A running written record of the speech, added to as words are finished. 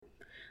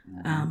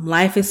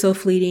Life is so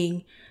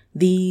fleeting.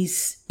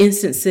 These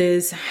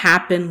instances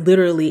happen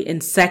literally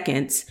in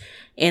seconds,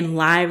 and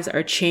lives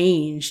are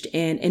changed,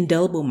 and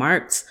indelible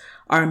marks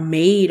are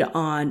made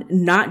on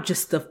not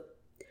just the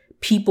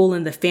people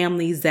and the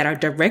families that are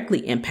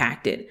directly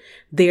impacted.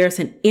 There's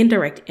an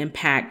indirect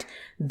impact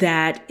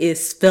that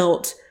is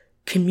felt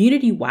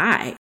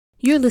community-wide.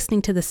 You're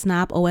listening to the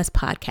Snob OS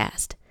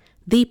podcast,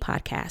 the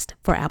podcast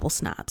for Apple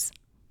snobs.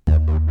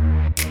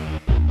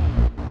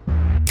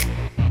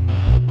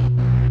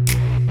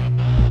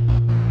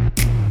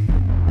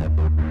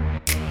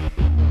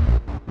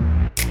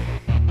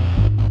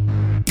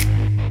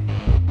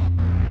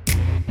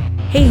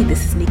 Hey,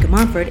 this is Nika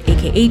Montford,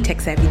 aka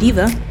Tech Savvy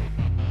Diva.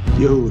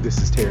 Yo, this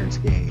is Terrence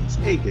Gaines,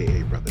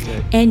 aka Brother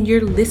Tech. And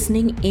you're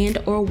listening and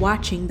or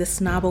watching the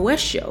Snob OS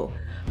show,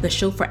 the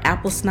show for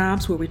Apple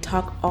snobs where we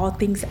talk all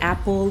things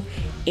Apple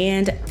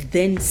and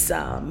then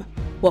some.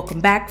 Welcome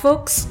back,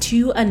 folks,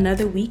 to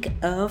another week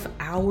of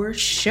our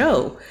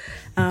show.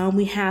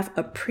 We have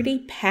a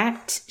pretty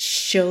packed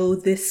show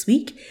this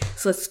week,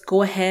 so let's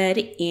go ahead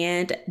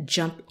and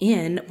jump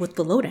in with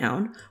the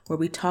lowdown where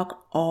we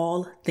talk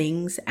all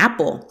things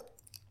Apple.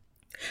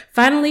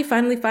 Finally,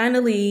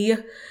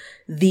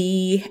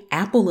 the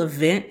Apple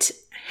event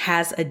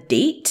has a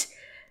date,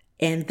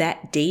 and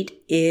that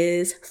date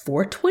is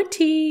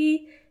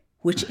 4/20,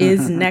 which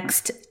is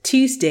next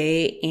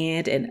Tuesday,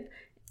 and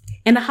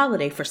a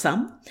holiday for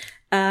some.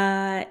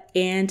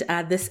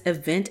 This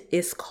event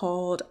is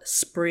called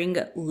Spring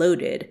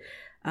Loaded.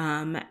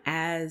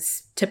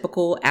 As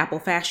typical Apple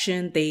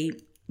fashion, they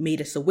made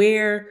us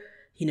aware,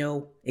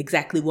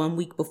 exactly 1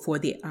 week before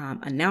the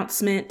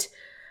announcement.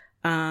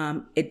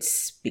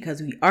 It's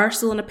because we are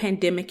still in a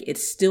pandemic. It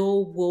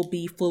still will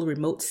be full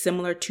remote,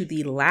 similar to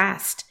the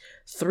last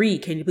three.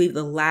 Can you believe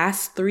the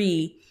last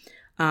three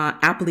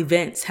Apple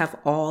events have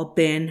all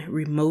been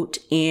remote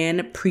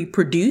and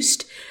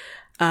pre-produced?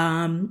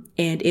 And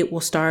it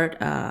will start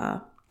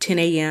 10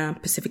 a.m.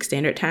 Pacific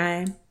Standard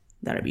Time.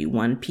 That'll be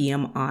 1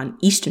 p.m. on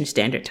Eastern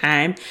Standard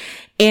Time.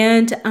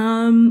 And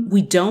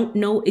we don't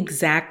know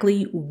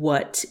exactly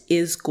what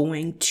is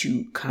going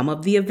to come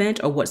of the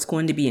event or what's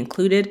going to be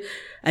included.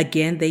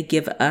 Again, they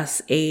give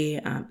us a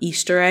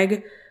Easter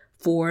egg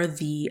for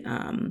the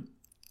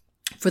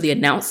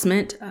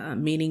announcement,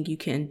 meaning you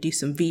can do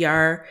some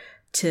VR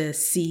to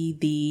see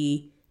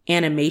the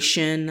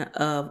animation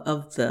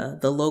of the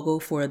logo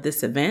for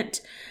this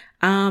event.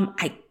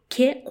 I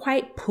can't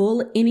quite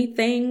pull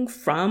anything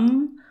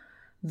from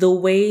the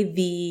way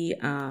the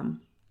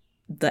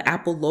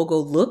Apple logo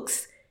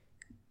looks.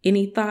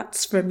 Any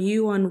thoughts from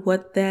you on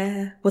what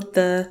the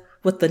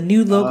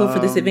new logo for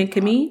this event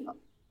could mean?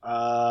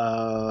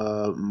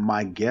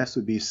 My guess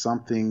would be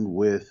something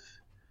with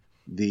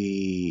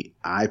the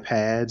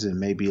iPads, and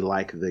maybe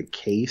like the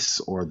case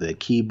or the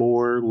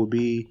keyboard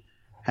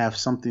have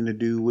something to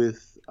do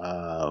with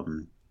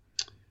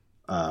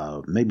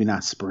maybe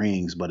not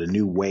springs, but a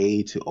new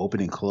way to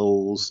open and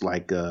close,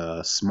 like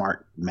a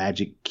smart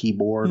magic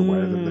keyboard,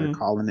 whatever they're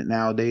calling it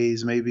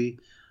nowadays. Maybe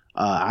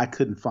I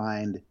couldn't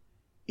find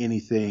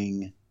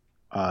anything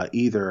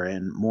either,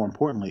 and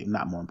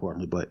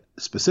but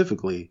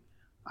specifically,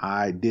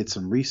 I did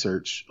some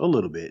research a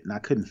little bit, and I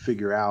couldn't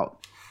figure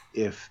out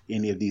if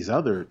any of these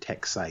other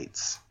tech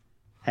sites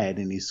had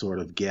any sort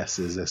of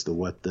guesses as to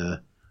what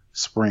the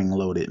spring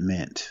loaded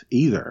meant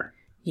either.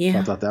 Yeah, so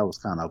I thought that was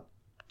kind of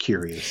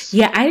curious.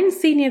 Yeah, I didn't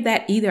see any of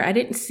that either. I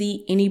didn't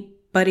see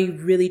anybody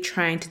really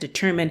trying to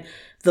determine.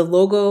 The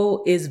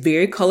logo is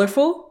very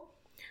colorful,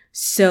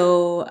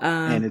 so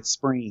and it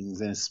springs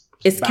and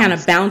it's kind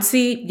of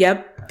bouncy.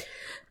 Yep,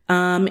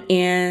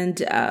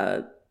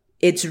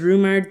 it's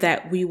rumored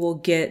that we will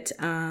get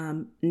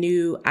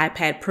new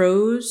iPad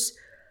Pros,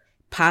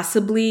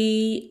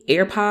 possibly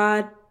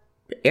AirPod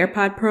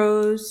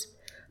Pros,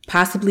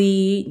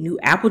 possibly new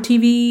Apple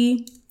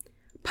TV,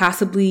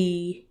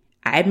 possibly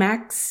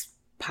iMacs,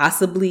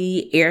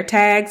 possibly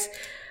AirTags.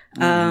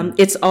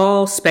 It's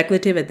all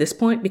speculative at this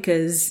point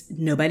because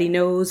nobody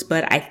knows.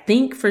 But I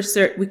think for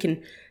certain, we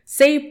can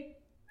say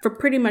for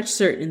pretty much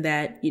certain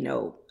that,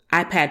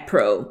 iPad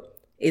Pro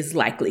is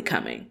likely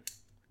coming.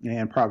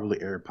 And probably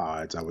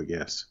AirPods, I would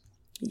guess.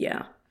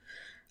 Yeah.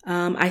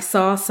 I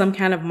saw some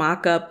kind of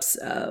mock-ups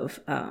of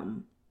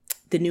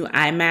the new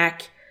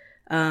iMac,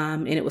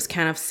 and it was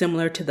kind of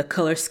similar to the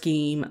color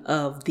scheme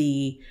of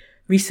the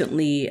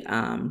recently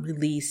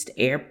released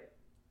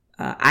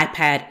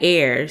iPad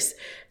Airs.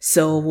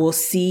 So we'll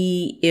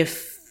see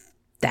if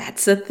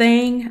that's a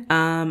thing.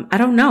 I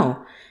don't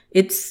know.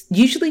 It's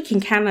usually can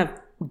kind of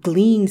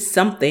glean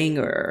something,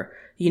 or,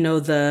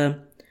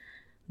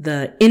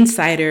 the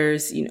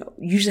insiders,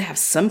 usually have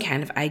some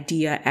kind of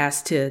idea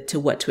as to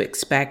what to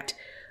expect.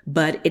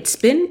 But it's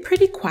been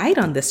pretty quiet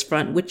on this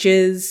front, which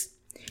is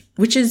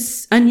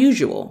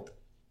unusual.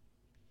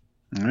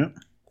 Yep.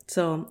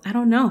 So I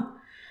don't know.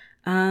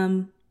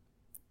 I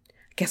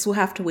guess we'll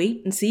have to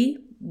wait and see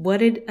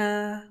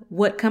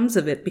what comes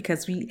of it,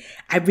 because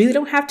I really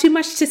don't have too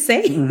much to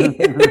say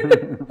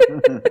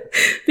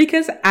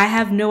because I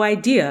have no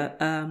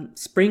idea.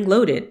 Spring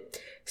loaded.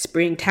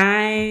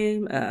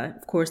 springtime.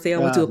 Of course, they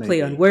always do a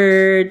play Maybe. on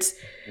words.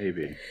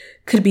 Maybe.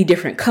 Could be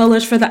different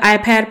colors for the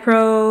iPad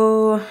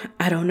Pro.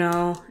 I don't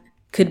know.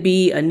 Could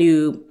be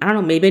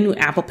maybe a new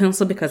Apple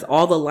Pencil, because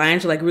all the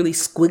lines are like really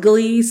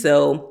squiggly.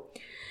 So,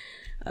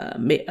 what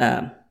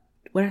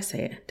did I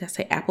say? Did I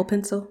say Apple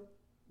Pencil?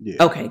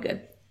 Yeah. Okay,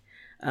 good.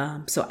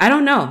 So I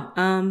don't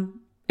know.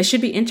 It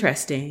should be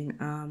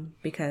interesting,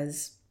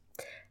 because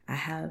I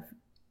have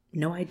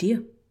no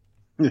idea.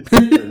 That's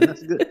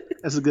good.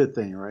 That's a good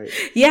thing, right?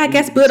 Yeah, I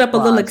guess build up a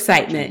little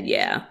excitement.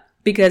 Yeah,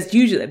 because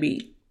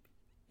usually,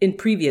 in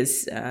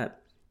previous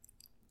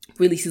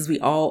releases,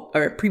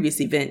 previous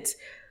events,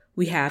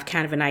 we have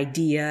kind of an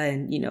idea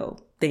and,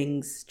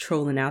 things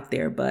trolling out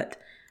there, but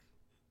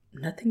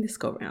nothing this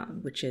go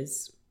round, which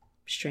is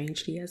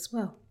strangely as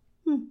well.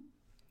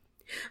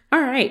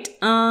 All right.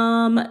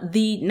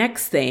 The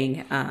next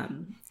thing,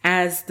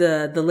 as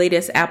the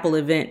latest Apple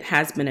event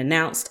has been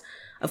announced,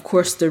 of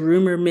course, the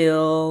rumor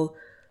mill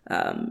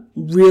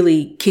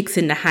really kicks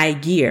into high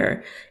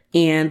gear.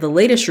 And the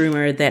latest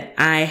rumor that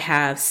I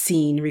have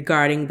seen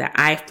regarding the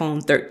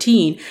iPhone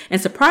 13,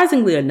 and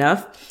surprisingly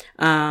enough,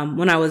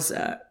 when I was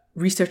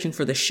researching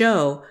for the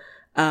show,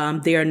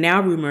 there are now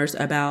rumors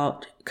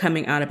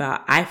coming out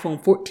about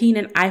iPhone 14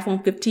 and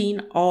iPhone 15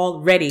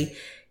 already.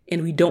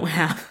 And we don't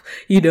have,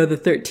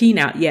 the 13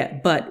 out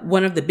yet. But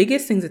one of the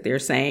biggest things that they're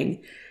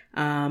saying,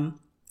 of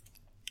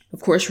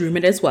course,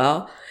 rumored as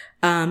well,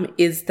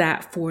 is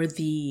that for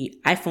the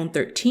iPhone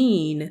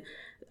 13,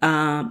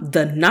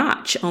 the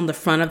notch on the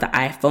front of the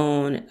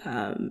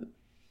iPhone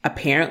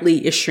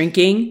apparently is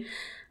shrinking.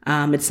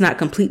 It's not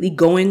completely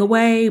going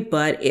away,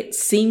 but it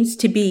seems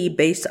to be,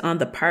 based on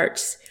the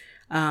parts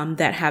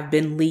that have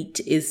been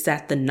leaked, is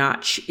that the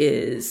notch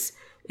is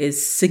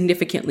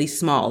significantly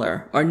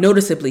smaller, or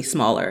noticeably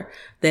smaller,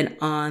 than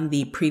on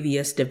the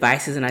previous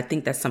devices. And I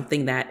think that's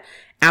something that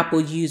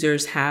Apple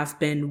users have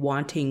been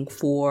wanting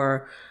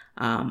for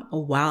a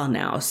while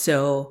now.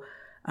 So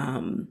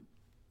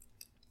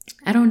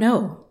I don't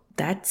know.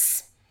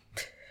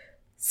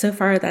 So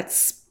far,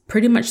 that's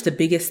pretty much the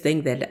biggest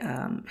thing that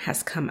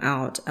has come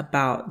out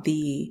about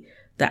the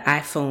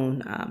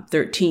iPhone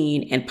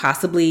 13, and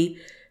possibly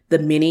the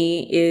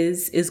mini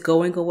is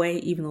going away,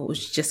 even though it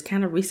was just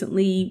kind of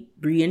recently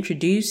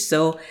reintroduced.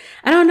 So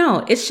I don't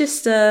know. It's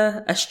just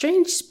a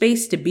strange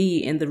space to be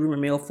in the rumor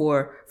mill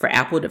for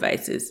Apple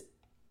devices.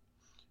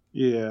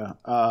 Yeah.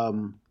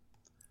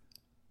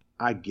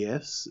 I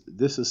guess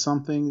this is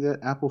something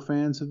that Apple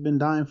fans have been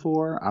dying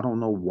for. I don't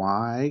know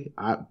why.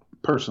 I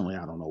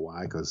don't know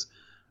why, because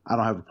I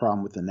don't have a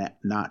problem with the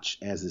notch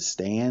as it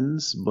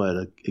stands.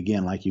 But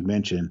again, like you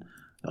mentioned,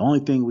 the only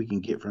thing we can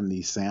get from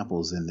these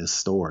samples in this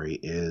story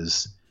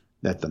is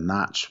that the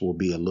notch will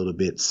be a little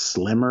bit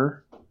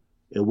slimmer.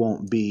 It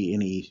won't be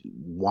any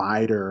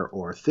wider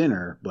or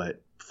thinner,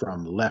 but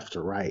from left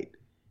to right,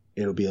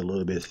 it'll be a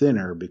little bit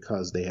thinner,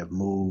 because they have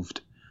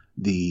moved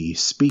the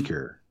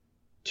speaker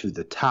to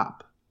the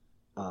top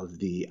of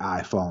the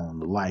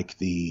iPhone, like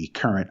the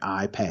current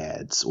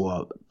iPads,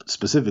 or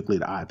specifically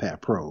the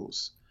iPad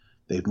Pros.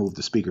 They've moved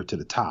the speaker to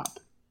the top.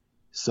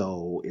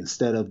 So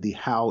instead of the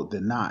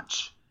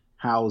notch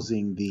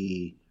housing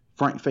the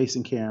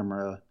front-facing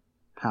camera,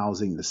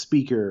 housing the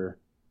speaker,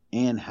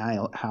 and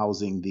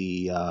housing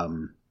the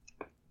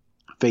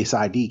Face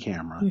ID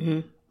camera,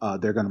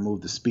 they're going to move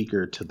the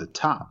speaker to the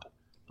top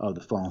of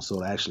the phone, so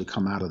it'll actually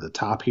come out of the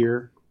top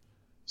here.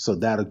 So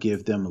that'll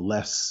give them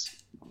less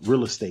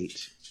real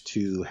estate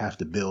to have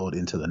to build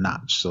into the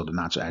notch. So the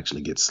notch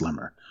actually gets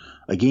slimmer.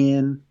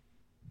 Again,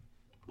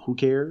 who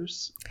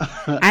cares?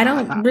 I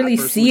don't really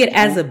see it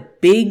as a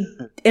big,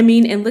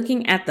 and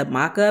looking at the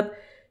mock-up,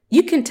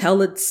 you can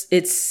tell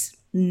it's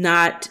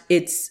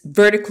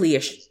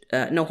vertically,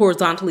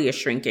 horizontally is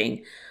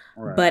shrinking.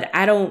 Right. But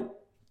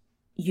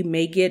you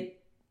may get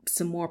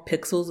some more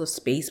pixels of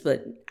space,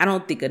 but I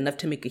don't think enough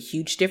to make a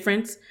huge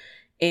difference.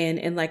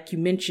 And like you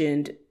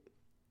mentioned,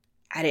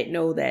 I didn't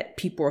know that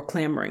people are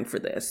clamoring for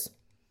this.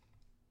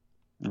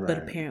 Right. But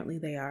apparently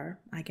they are,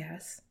 I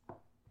guess.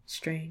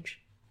 Strange.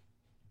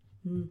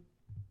 I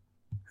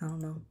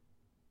don't know.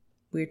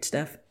 Weird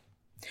stuff.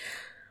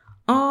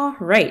 All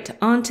right,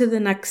 on to the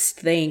next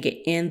thing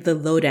in the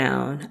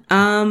lowdown.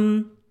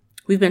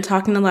 We've been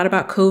talking a lot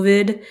about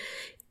COVID,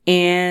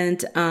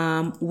 and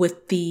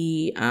with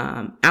the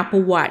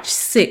Apple Watch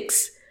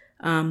 6,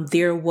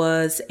 there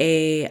was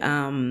a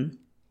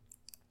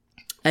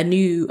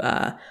new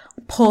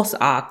Pulse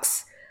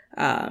Ox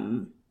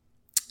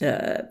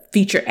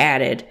feature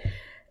added.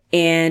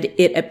 And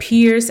it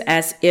appears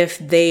as if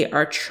they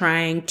are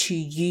trying to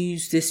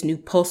use this new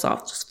Pulse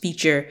Ox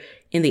feature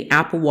in the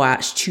Apple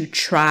Watch to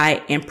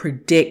try and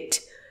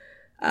predict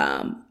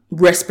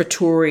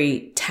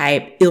respiratory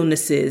type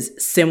illnesses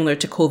similar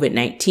to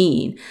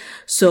COVID-19.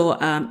 So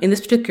in this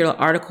particular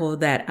article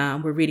that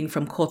we're reading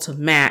from Cult of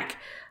Mac,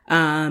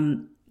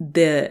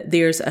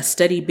 there's a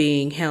study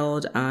being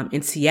held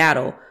in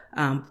Seattle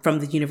from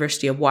the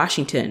University of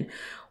Washington,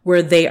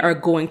 where they are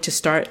going to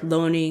start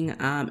loaning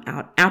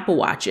out Apple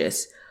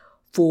Watches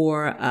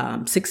for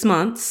 6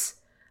 months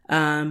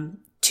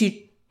to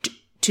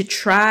to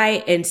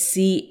try and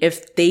see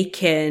if they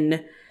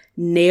can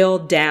nail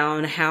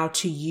down how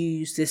to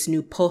use this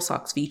new pulse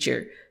ox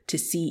feature to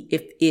see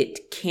if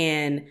it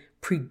can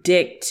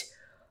predict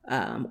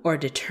or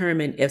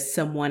determine if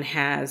someone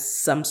has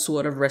some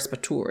sort of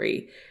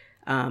respiratory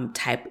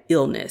type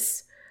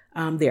illness.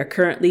 They are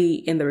currently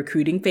in the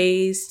recruiting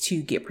phase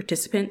to get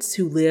participants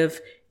who live.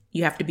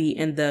 You have to be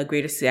in the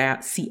greater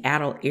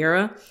Seattle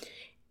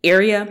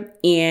area,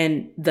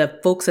 and the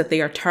folks that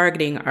they are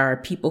targeting are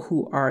people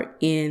who are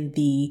in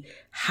the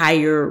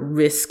higher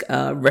risk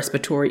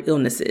respiratory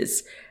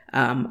illnesses.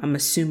 I'm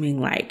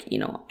assuming like,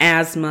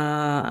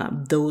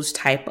 asthma, those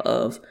type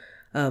of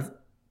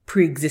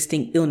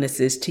pre-existing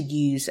illnesses to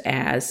use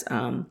as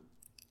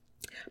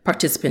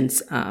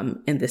participants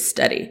in this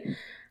study.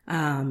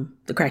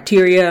 The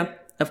criteria,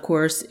 of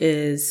course,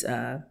 is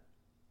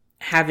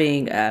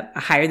having a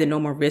higher than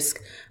normal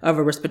risk of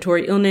a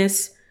respiratory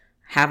illness,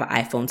 have an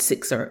iPhone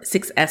 6 or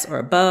 6S or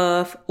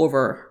above,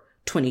 over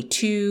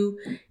 22,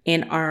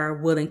 and are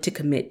willing to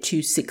commit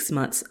to 6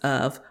 months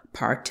of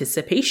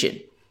participation.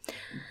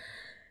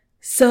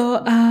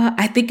 So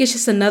I think it's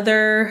just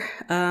another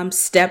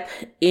step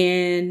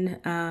in,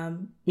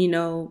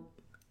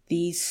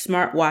 these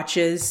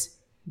smartwatches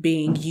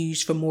being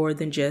used for more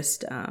than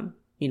just,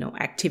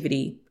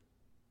 activity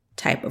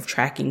type of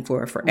tracking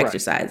for right.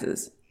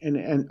 exercises.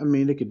 And I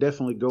mean, it could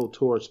definitely go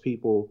towards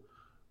people,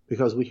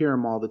 because we hear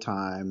them all the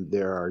time.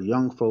 There are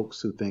young folks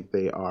who think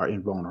they are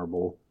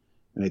invulnerable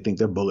and they think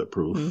they're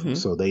bulletproof. Mm-hmm.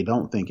 So they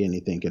don't think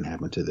anything can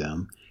happen to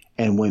them.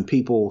 And when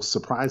people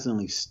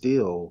surprisingly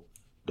still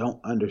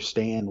don't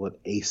understand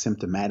what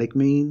asymptomatic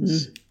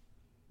means,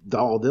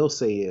 all they'll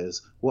say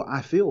is, well,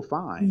 I feel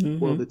fine. Mm-hmm.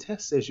 Well, the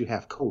test says you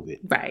have COVID.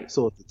 Right.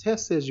 So if the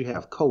test says you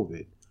have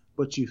COVID,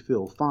 but you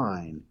feel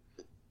fine,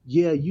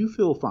 yeah, you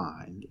feel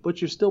fine, but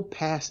you're still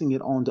passing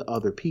it on to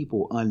other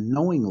people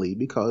unknowingly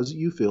because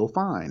you feel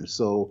fine.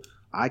 So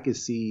I could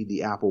see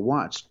the Apple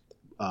Watch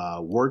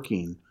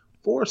working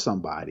for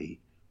somebody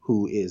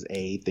who is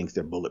A, thinks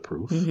they're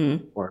bulletproof,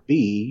 mm-hmm. or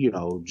B,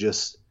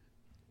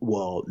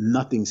 well,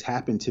 nothing's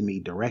happened to me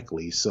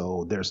directly,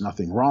 so there's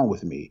nothing wrong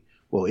with me.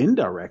 Well,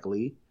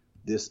 indirectly,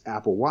 this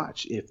Apple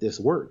Watch, if this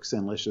works,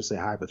 and let's just say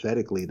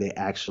hypothetically, they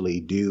actually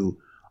do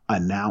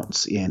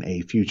announce in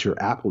a future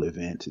Apple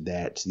event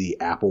that the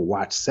Apple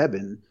Watch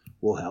 7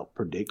 will help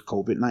predict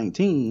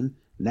COVID-19.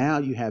 Now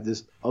you have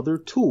this other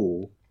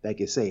tool that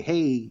can say,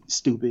 hey,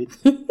 stupid,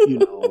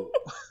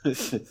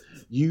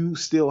 you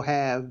still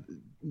have,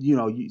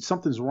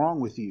 something's wrong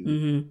with you.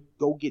 Mm-hmm.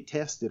 Go get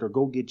tested or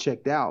go get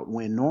checked out,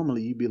 when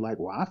normally you'd be like,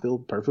 well, I feel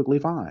perfectly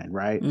fine,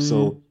 right? Mm-hmm.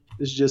 So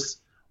it's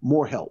just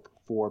more help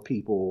for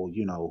people,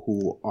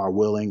 who are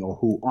willing or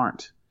who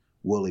aren't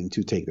willing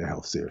to take their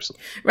health seriously.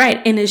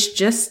 Right. And it's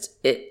just,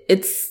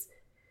 it's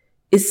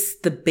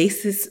the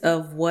basis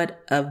of what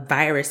a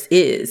virus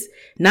is,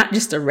 not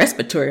just a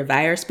respiratory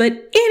virus, but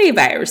any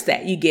virus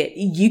that you get.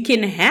 You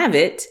can have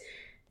it,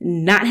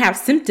 not have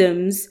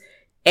symptoms,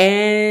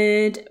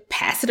 and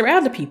pass it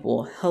around to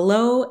people.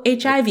 Hello,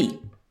 HIV.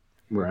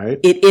 Right.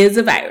 It is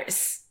a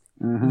virus.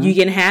 Mm-hmm. You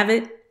can have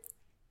it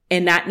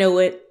and not know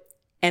it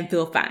and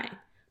feel fine,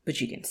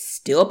 but you can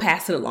still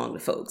pass it along to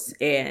folks.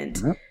 And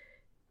yep.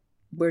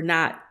 We're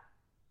not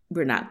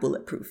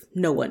bulletproof.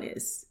 No one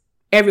is.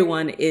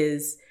 Everyone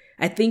is.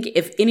 I think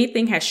if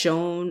anything has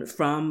shown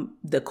from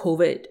the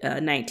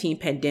COVID-19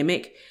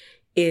 pandemic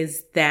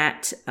is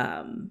that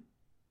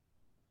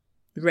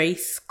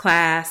race,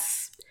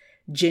 class,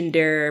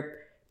 gender,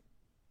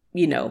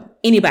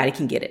 anybody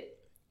can get it,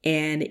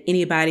 and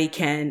anybody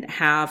can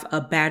have a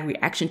bad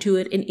reaction to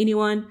it, and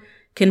anyone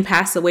can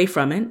pass away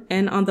from it.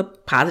 And on the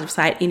positive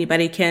side,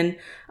 anybody can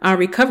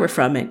recover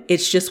from it.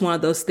 It's just one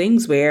of those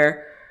things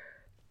where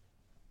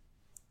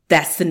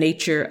that's the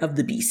nature of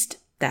the beast.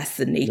 That's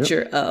the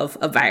nature yep. of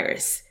a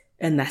virus.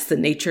 And that's the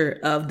nature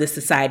of the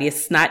society.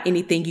 It's not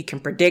anything you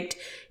can predict.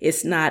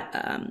 It's not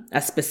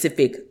a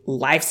specific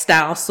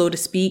lifestyle, so to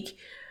speak.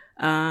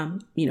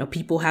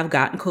 People have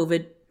gotten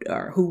COVID,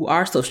 or who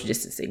are social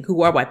distancing,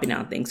 who are wiping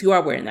down things, who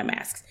are wearing their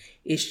masks.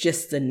 It's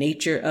just the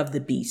nature of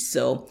the beast.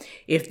 So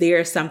if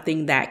there's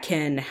something that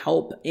can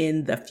help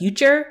in the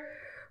future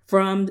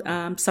from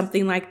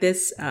something like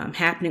this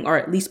happening, or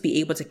at least be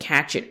able to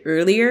catch it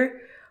earlier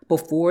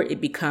before it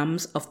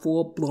becomes a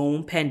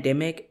full-blown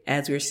pandemic,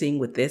 as we're seeing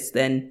with this,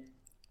 then,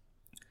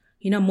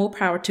 more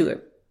power to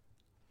it.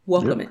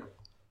 Welcome yep. it.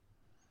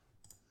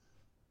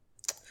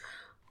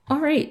 All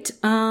right.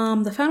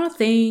 The final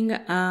thing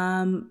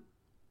I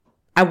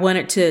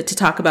wanted to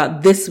talk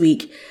about this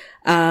week,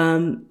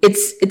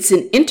 it's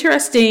an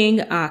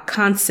interesting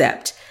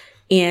concept,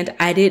 and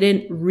I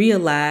didn't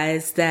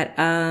realize that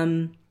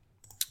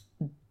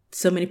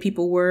so many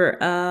people were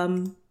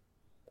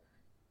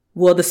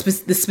the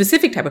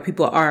specific type of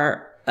people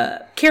are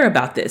care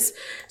about this.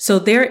 So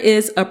there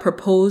is a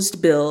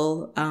proposed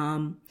bill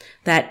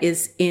that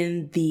is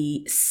in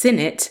the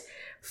Senate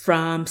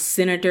from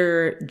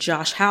Senator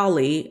Josh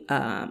Hawley,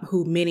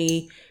 who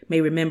many may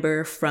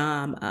remember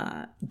from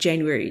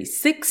January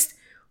 6th,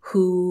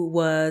 who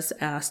was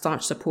a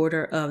staunch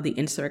supporter of the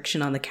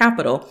insurrection on the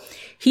Capitol.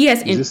 He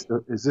has... Is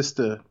this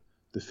the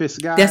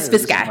Fisk guy? That's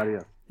Fisk guy.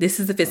 This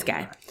is the Fisk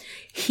guy.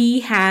 He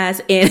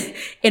has,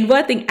 and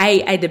one thing,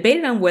 I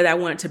debated on whether I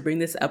wanted to bring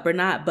this up or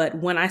not, but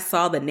when I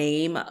saw the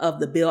name of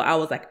the bill, I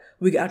was like,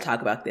 we got to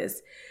talk about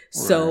this.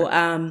 Right.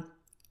 So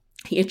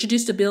he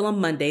introduced a bill on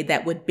Monday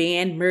that would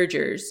ban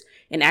mergers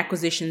and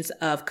acquisitions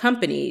of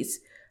companies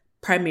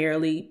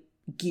primarily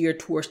geared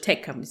towards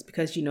tech companies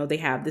because, you know, they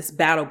have this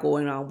battle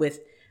going on with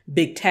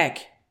big tech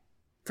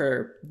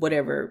for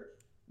whatever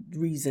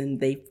reason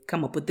they've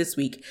come up with this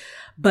week.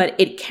 But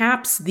it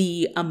caps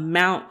the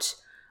amount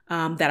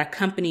that a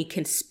company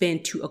can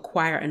spend to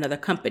acquire another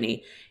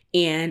company.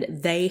 And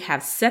they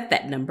have set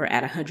that number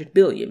at 100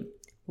 billion.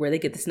 Where they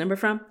get this number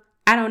from,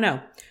 I don't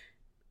know.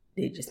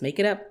 They just make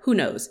it up. Who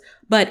knows?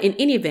 But in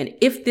any event,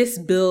 if this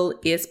bill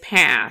is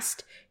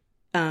passed,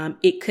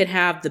 it could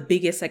have the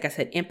biggest, like I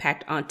said,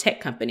 impact on tech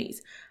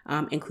companies,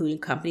 including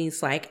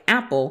companies like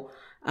Apple,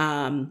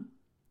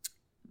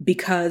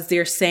 because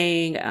they're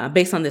saying,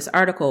 based on this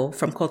article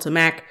from Culture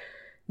Mac,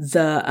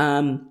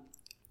 the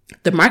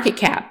market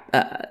cap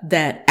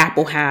that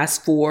Apple has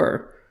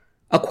for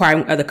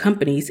acquiring other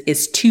companies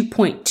is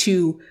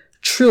 2.2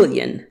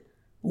 trillion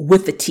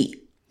with a T.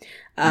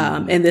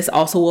 And this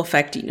also will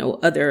affect, you know,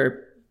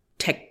 other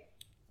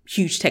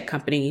huge tech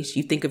companies.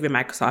 You think of your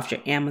Microsoft, your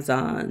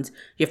Amazons,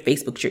 your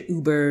Facebooks, your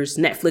Ubers,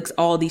 Netflix,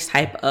 all these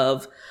type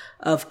of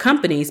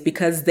companies,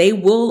 because they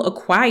will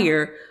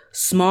acquire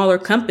smaller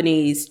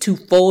companies to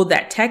fold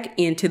that tech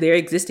into their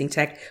existing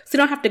tech. So they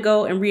don't have to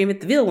go and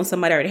reinvent the wheel when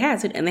somebody already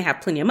has it and they have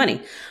plenty of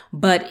money.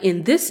 But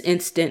in this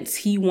instance,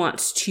 he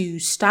wants to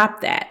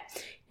stop that.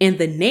 And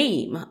the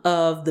name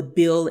of the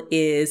bill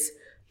is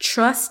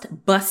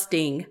Trust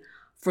Busting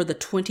for the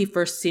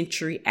 21st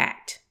Century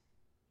Act.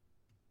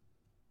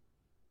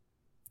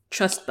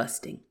 Trust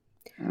busting.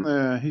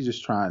 He's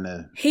just trying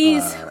to...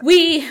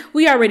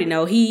 We already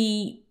know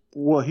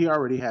Well, he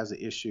already has an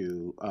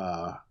issue.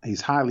 He's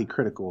highly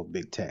critical of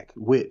big tech,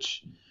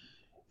 which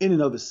in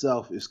and of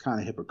itself is kind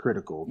of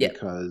hypocritical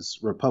because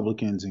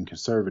Republicans and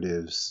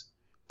conservatives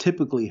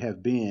typically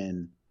have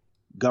been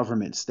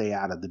government stay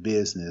out of the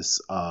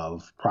business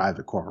of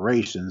private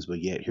corporations.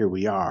 But yet here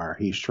we are.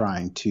 He's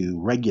trying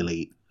to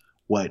regulate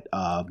what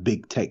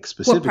big tech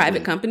specifically. What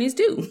private companies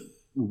do.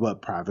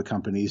 What private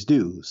companies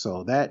do.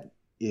 So that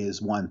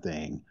is one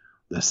thing.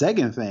 The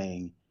second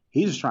thing,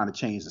 he's just trying to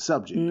change the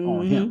subject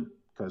on him.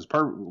 Because,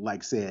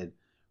 like said,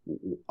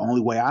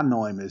 only way I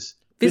know him is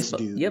Fisk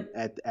dude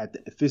at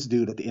the Fisk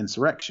dude at the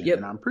insurrection,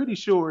 and I'm pretty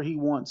sure he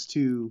wants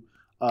to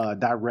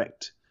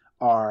direct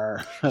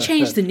our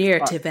change the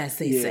narrative, as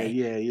they say.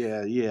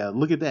 Yeah.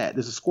 Look at that.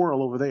 There's a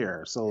squirrel over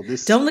there. So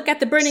this don't look at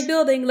the burning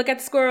building. Look at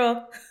the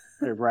squirrel.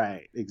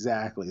 Right.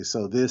 Exactly.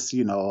 So this,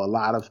 you know, a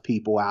lot of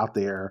people out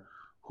there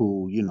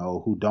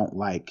who don't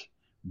like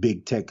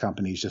big tech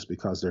companies just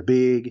because they're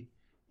big.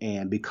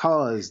 And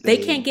because they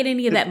can't get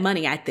any of that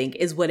money, I think,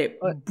 is what it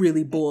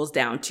really boils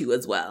down to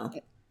as well.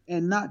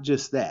 And not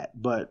just that,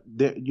 but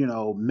there, you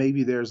know,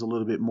 maybe there's a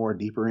little bit more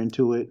deeper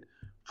into it.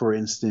 For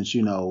instance,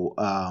 you know,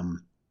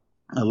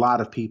 a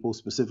lot of people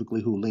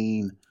specifically who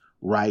lean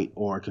right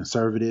or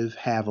conservative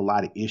have a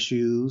lot of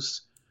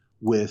issues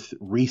with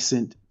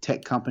recent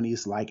tech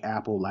companies like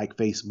Apple, like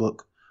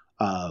Facebook,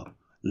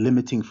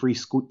 limiting free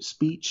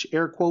speech,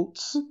 air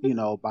quotes, you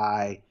know,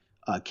 by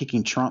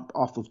kicking Trump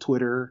off of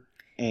Twitter.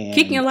 And,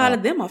 kicking a lot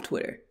of them off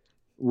Twitter.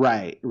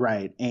 Right.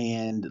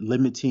 And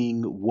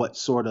limiting what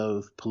sort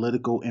of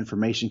political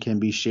information can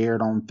be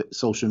shared on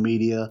social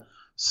media.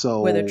 So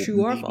whether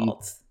true or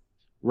false.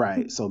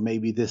 Right. So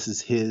maybe this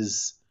is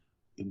his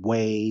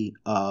way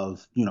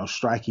of, you know,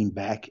 striking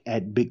back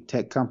at big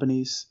tech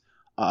companies.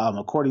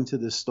 According to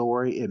this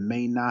story, it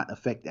may not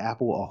affect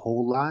Apple a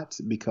whole lot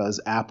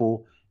because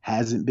Apple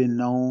hasn't been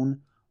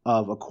known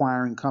of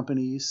acquiring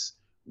companies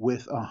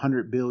with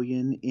 100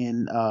 billion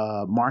in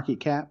market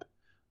cap.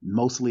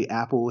 Mostly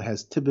Apple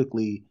has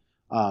typically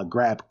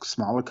grabbed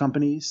smaller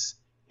companies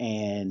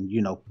and,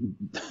 you know,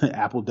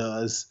 Apple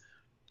does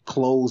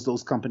close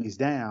those companies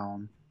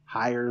down,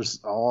 hires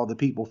all the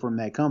people from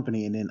that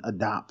company and then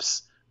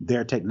adopts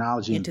their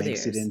technology and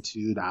bakes it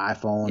into the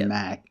iPhone,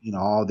 Mac, you know,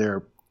 all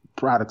their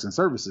products and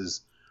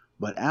services.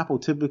 But Apple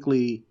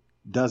typically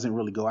doesn't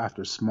really go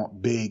after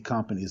big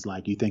companies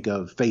like you think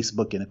of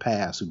Facebook in the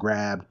past who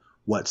grabbed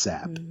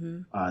WhatsApp.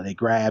 They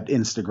grabbed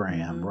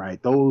Instagram,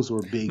 right? Those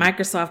were big.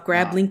 Microsoft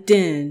grabbed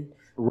LinkedIn.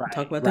 Right.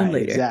 We'll talk about them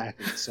later.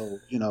 Exactly. So,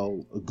 you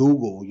know,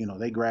 Google, you know,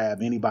 they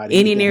grab anybody.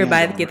 Any and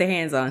everybody to get their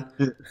hands on.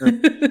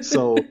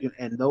 So,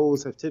 and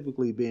those have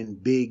typically been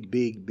big,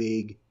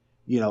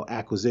 you know,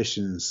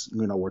 acquisitions,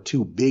 you know, where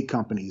two big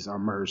companies are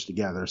merged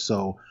together.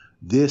 So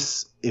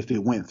this, if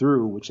it went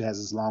through, which has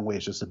this long way,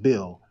 it's just a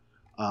bill,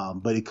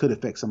 but it could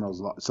affect some of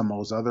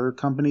those other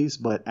companies.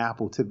 But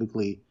Apple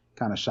typically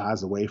kind of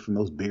shies away from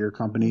those bigger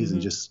companies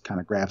and just kind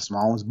of grabs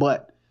small ones.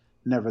 But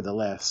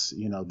nevertheless,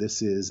 you know,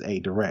 this is a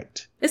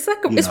direct. It's like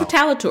it's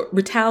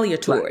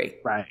retaliatory.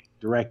 Right.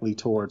 Directly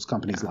towards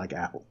companies like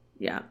Apple.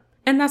 Yeah.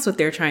 And that's what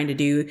they're trying to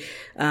do.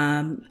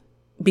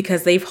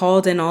 because they've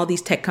hauled in all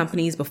these tech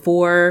companies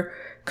before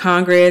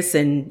Congress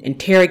and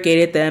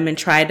interrogated them and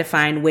tried to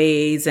find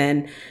ways.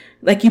 And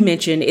like you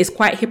mentioned, it's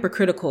quite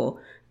hypocritical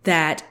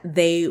that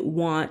they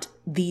want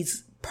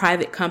these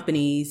private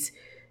companies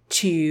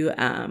to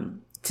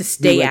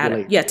stay out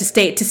of,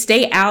 to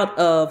stay out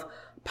of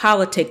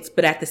politics,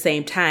 but at the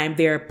same time,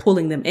 they're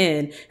pulling them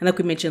in. And like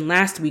we mentioned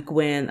last week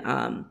when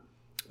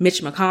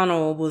Mitch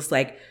McConnell was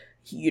like,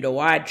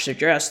 I'd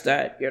suggest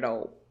that,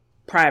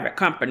 private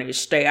companies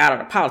stay out of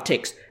the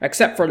politics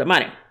except for the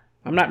money.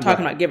 I'm not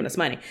talking about giving us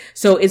money.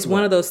 So it's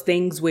one of those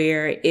things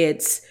where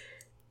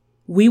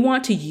we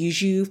want to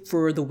use you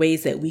for the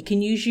ways that we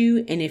can use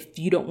you. And if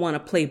you don't want to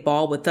play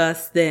ball with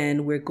us,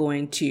 then we're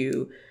going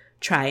to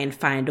try and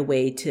find a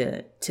way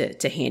to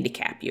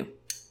handicap you.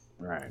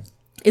 Right.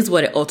 Is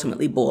what it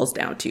ultimately boils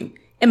down to,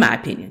 in my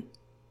opinion.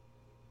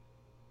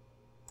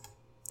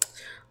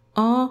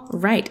 All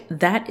right,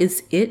 that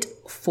is it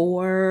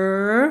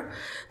for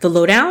the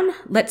lowdown.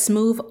 Let's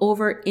move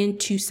over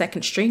into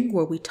Second String,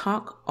 where we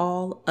talk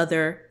all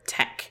other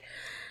tech.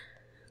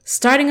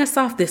 Starting us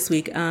off this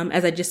week,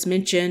 as I just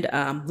mentioned,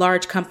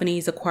 large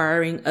companies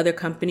acquiring other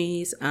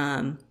companies.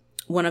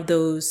 One of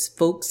those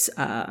folks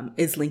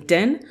is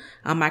LinkedIn.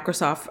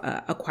 Microsoft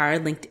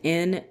acquired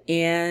LinkedIn,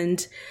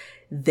 and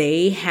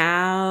they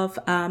have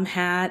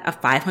had a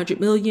 500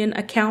 million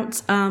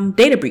accounts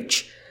data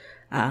breach.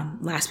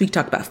 Last week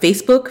talked about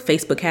Facebook.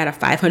 Facebook had a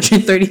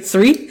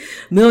 533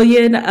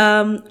 million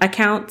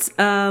accounts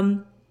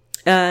data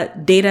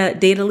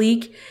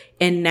leak,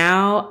 and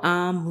now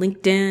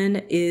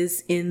LinkedIn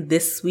is in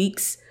this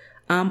week's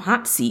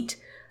hot seat.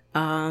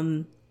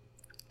 They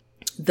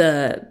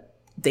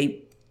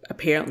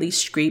apparently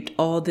scraped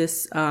all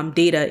this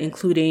data,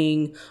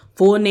 including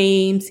full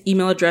names,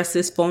 email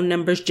addresses, phone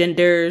numbers,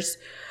 genders,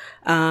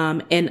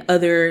 and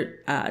other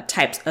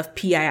types of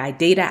PII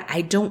data.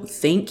 I don't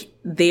think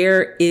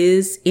there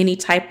is any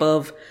type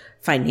of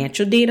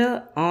financial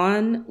data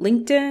on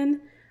LinkedIn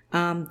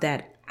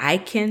that I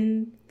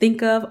can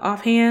think of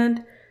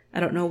offhand. I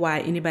don't know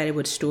why anybody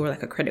would store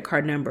like a credit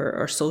card number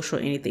or social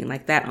anything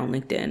like that on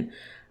LinkedIn.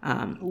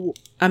 I'm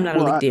not a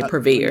LinkedIn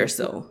purveyor,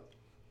 so.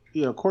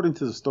 Yeah, according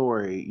to the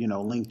story,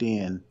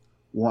 LinkedIn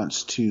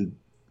wants to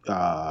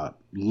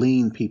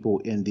lean people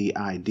in the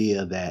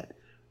idea that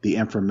the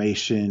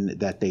information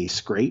that they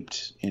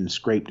scraped, and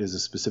scraped is a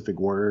specific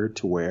word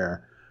to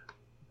where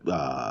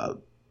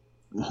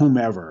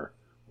whomever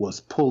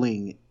was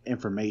pulling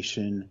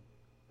information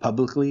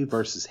publicly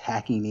versus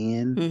hacking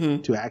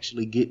in to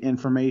actually get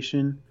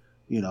information.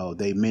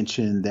 They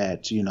mentioned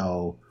that,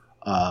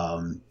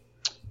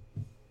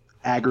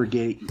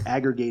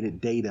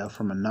 aggregated data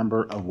from a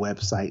number of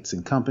websites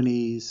and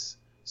companies.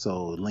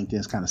 So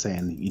LinkedIn's kind of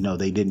saying,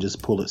 they didn't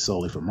just pull it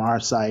solely from our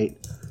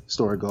site.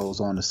 Story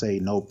goes on to say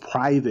no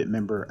private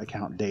member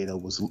account data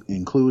was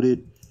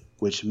included,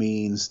 which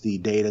means the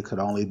data could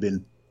only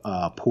been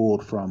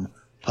pulled from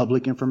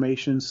public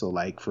information. So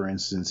like, for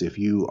instance, if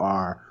you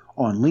are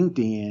on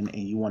LinkedIn and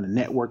you want to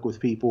network with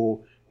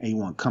people and you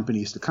want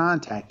companies to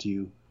contact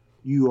you,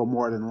 you are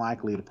more than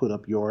likely to put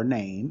up your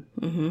name.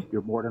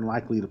 You're more than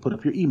likely to put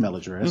up your email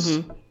address.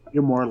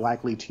 You're more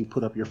likely to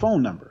put up your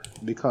phone number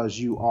because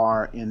you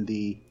are in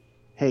the,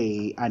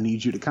 hey, I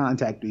need you to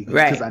contact me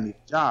because I need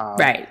a job.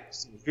 Right.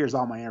 So here's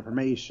all my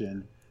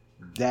information.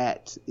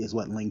 That is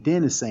what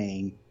LinkedIn is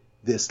saying.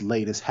 This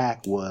latest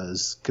hack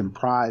was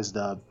comprised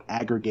of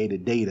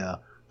aggregated data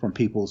from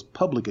people's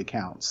public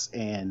accounts,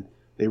 and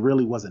they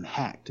really wasn't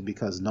hacked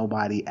because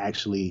nobody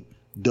actually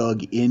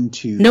dug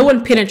into. No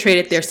one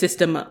penetrated their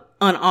system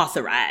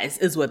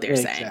unauthorized, is what they're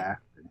saying.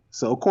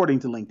 So according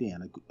to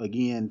LinkedIn,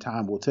 again,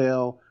 time will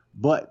tell.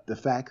 But the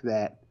fact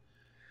that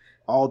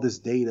all this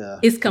data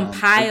is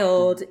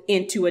compiled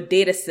into a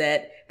data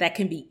set that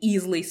can be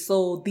easily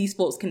sold, these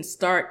folks can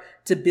start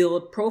to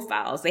build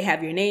profiles. They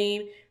have your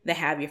name, they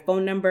have your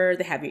phone number,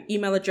 they have your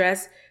email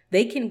address.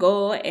 They can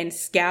go and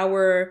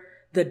scour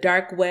the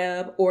dark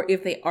web, or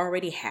if they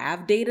already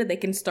have data, they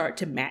can start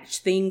to match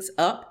things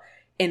up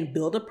and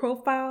build a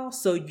profile.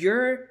 So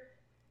your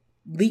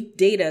leaked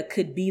data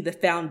could be the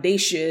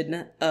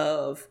foundation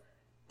of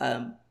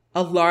a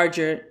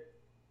larger,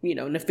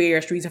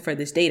 nefarious reason for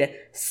this data.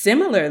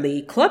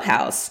 Similarly,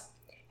 Clubhouse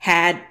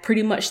had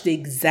pretty much the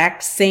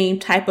exact same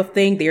type of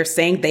thing. They're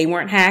saying they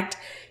weren't hacked.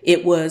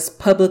 It was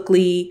public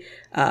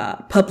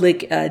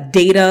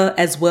data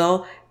as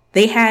well.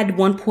 They had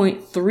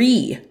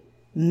 1.3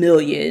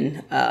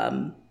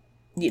 million,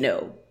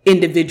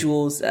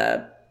 individuals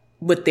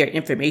with their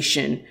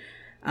information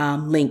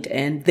linked,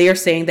 and they're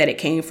saying that it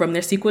came from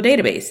their SQL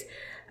database.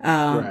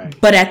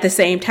 But at the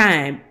same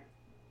time,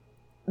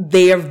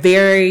 both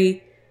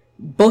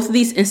of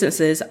these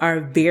instances are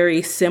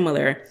very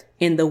similar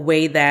in the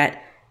way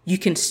that you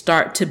can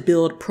start to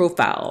build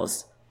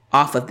profiles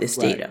off of this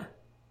data.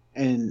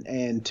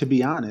 And to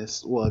be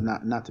honest, well,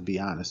 not to be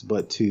honest,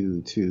 but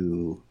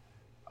to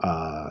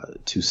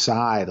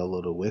side a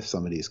little with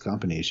some of these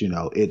companies,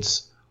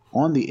 it's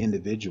on the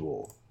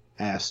individual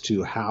as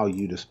to how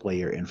you display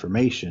your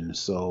information.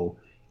 So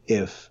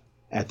if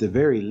at the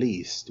very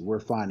least, we're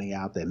finding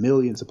out that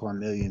millions upon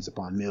millions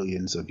upon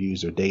millions of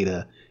user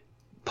data,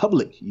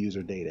 public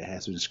user data,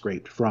 has been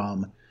scraped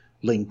from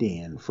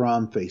LinkedIn,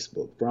 from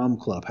Facebook, from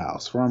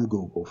Clubhouse, from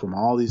Google, from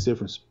all these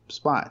different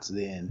spots.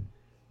 Then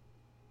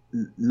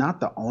not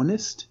the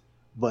honest,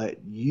 but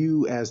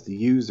you as the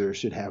user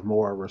should have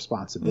more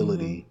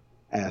responsibility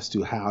as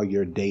to how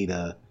your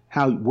data,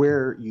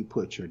 where you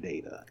put your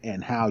data,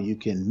 and how you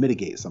can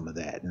mitigate some of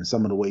that. And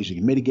some of the ways you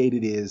can mitigate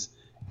it is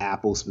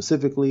Apple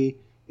specifically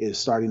is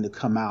starting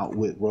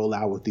to roll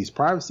out with these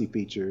privacy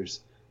features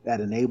that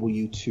enable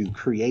you to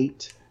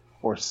create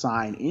or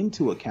sign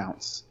into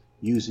accounts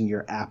using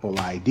your Apple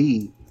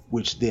ID,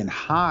 which then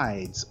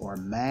hides or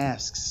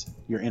masks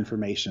your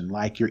information,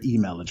 like your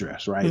email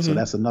address, right? So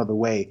that's another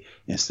way.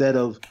 Instead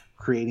of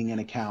creating an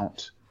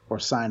account or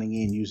signing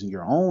in using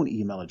your own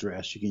email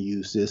address, you can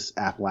use this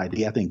Apple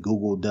ID. I think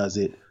Google does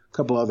it. A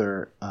couple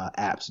other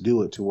apps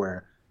do it to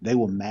where they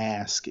will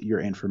mask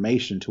your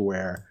information to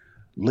where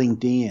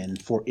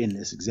LinkedIn, in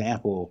this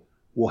example,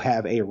 will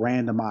have a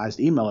randomized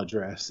email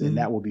address, and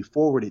that will be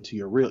forwarded to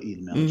your real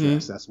email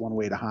address. That's one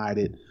way to hide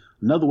it.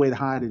 Another way to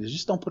hide it is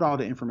just don't put all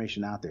the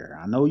information out there.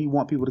 I know you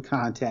want people to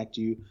contact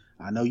you.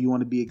 I know you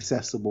want to be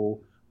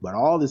accessible, but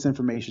all this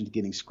information is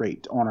getting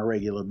scraped on a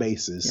regular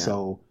basis. Yeah.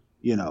 So,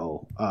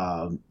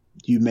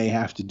 you may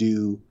have to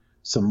do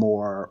some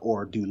more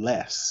or do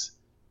less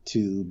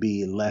to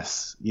be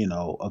less,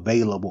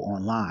 available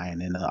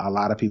online. And a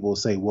lot of people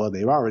say, well,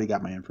 they've already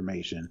got my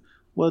information.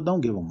 Well,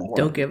 don't give them more.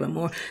 Don't give them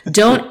more.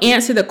 Don't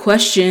answer the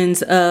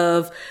questions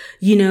of,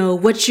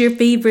 what's your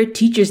favorite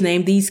teacher's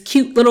name? These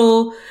cute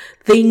little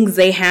things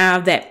they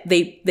have that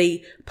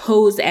they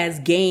pose as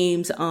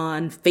games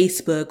on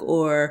Facebook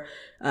or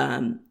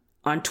on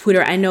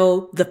Twitter. I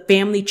know the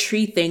family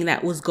tree thing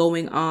that was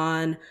going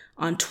on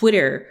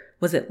Twitter,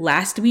 was it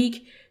last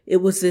week? It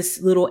was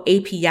this little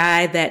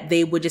API that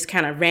they would just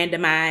kind of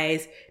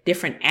randomize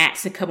different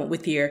apps to come up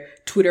with your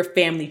Twitter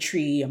family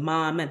tree, a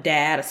mom, a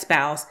dad, a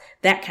spouse,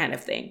 that kind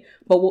of thing.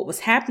 But what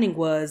was happening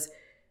was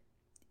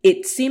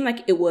it seemed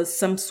like it was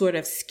some sort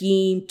of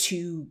scheme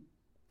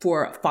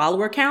for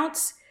follower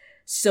counts.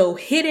 So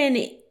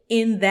hidden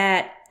in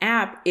that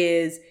app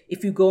is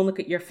if you go and look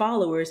at your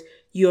followers,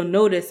 you'll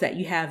notice that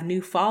you have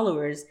new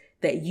followers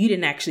that you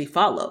didn't actually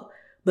follow.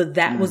 But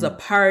that was a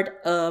part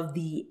of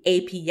the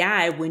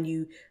API when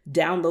you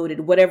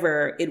downloaded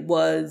whatever it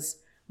was,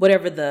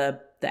 whatever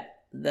the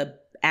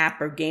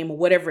app or game or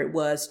whatever it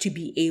was, to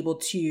be able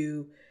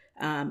to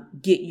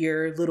get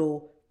your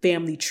little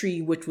family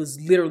tree, which was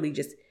literally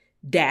just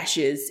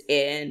dashes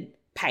and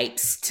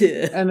pipes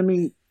to. And I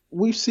mean,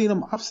 we've seen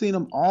them. I've seen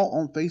them all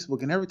on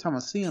Facebook, and every time I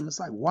see them, it's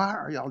like, why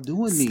are y'all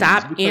doing these?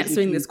 Stop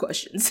answering these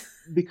questions.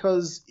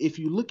 Because if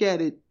you look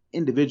at it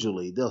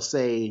individually, they'll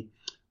say,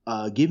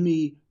 give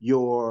me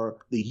the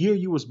year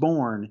you was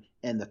born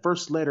and the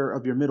first letter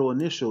of your middle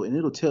initial, and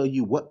it'll tell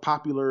you what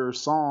popular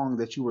song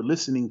that you were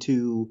listening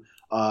to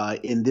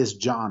in this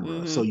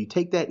genre. So you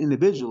take that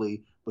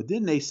individually, but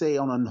then they say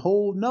on a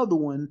whole nother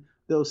one,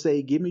 they'll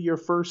say, give me your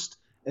first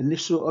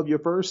initial of your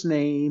first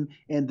name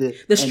and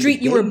the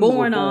street you were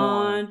born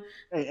on.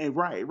 And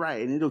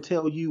right. And it'll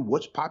tell you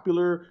which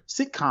popular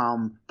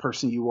sitcom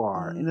person you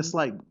are. And it's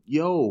like,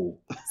 yo,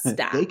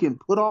 they can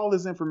put all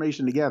this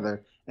information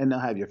together and they'll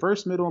have your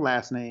first, middle, and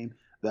last name.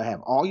 They'll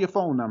have all your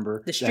phone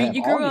number. The street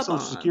you grew up on. Social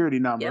security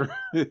number.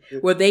 Yep.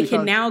 Where they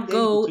can now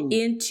go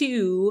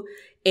into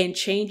and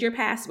change your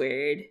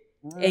password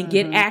and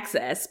get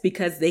access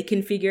because they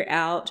can figure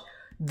out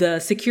the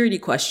security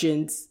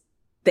questions,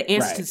 the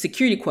answers to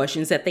security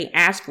questions that they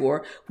ask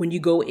for when you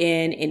go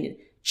in and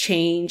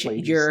change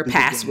your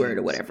password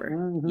or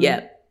whatever.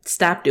 Yep.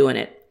 Stop doing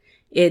it.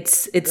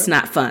 It's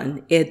not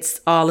fun. It's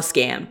all a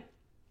scam.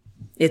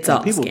 It's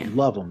all a scam. People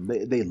love them.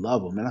 They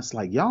love them. And it's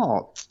like,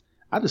 y'all,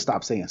 I just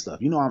stopped saying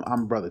stuff.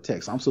 I'm Brother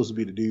Tex. I'm supposed to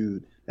be the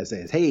dude that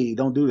says, hey,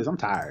 don't do this. I'm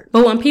tired.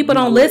 But when people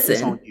don't listen,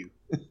 it's on you.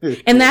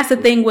 And that's the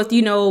thing with,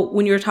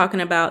 when you're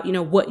talking about,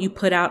 what you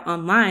put out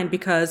online,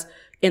 because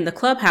in the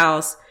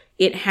Clubhouse,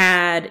 it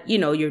had,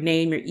 your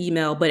name, your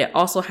email, but it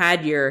also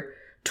had your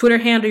Twitter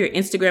handle, your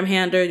Instagram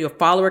handle, your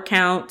follower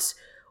counts,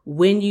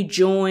 when you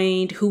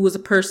joined, who was the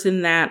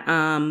person that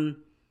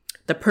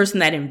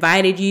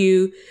invited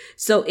you.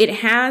 So it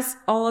has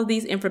all of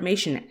these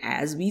information,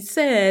 as we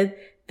said,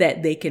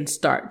 that they can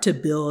start to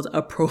build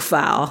a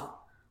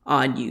profile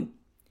on you.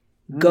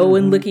 Go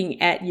and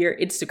looking at your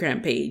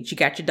Instagram page. You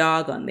got your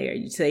dog on there.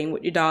 You're saying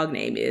what your dog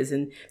name is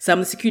and some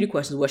of the security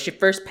questions. What's your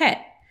first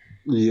pet?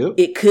 Yep.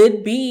 It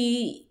could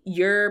be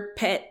your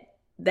pet.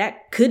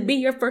 That could be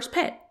your first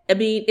pet. I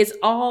mean, it's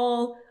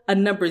all a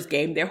numbers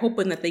game. They're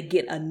hoping that they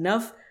get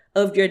enough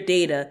of your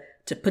data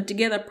to put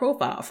together a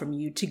profile from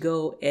you to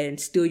go and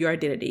steal your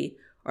identity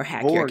or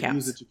hack your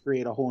accounts. Or use it to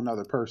create a whole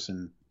nother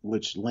person,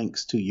 which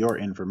links to your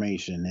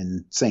information,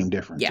 and same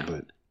difference. Yeah,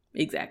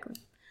 exactly.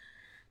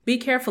 Be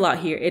careful out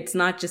here. It's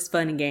not just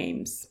fun and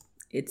games.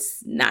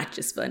 It's not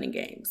just fun and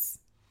games.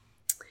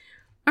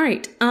 All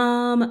right.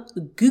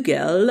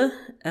 Google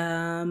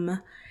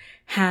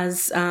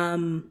has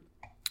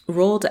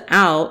rolled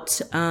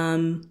out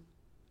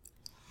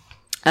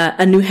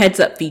a new heads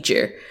up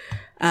feature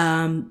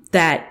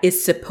that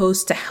is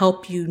supposed to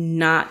help you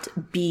not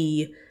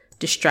be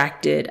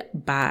distracted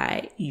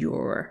by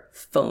your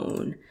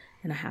phone.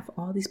 And I have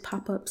all these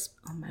pop-ups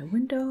on my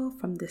window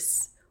from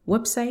this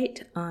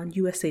website on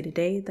USA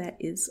Today that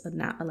is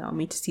not allowing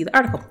me to see the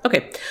article.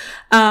 Okay.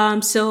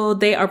 So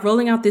they are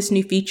rolling out this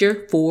new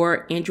feature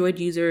for Android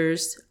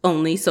users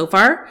only so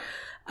far,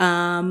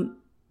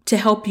 to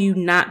help you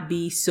not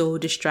be so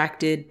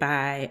distracted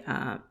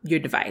by your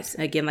device.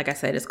 Again, like I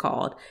said, it's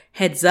called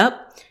Heads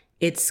Up.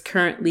 It's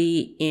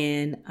currently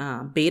in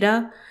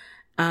beta,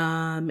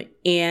 and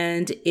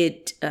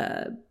it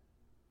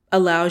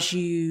allows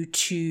you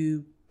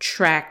to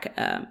track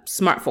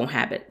smartphone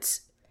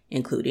habits,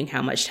 including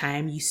how much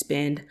time you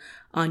spend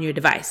on your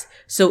device.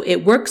 So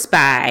it works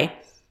by,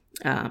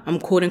 I'm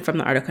quoting from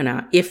the article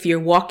now, if you're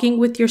walking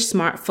with your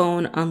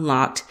smartphone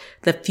unlocked,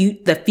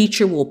 the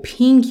feature will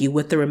ping you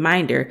with a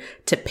reminder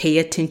to pay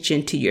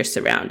attention to your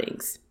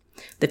surroundings.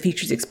 The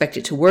feature is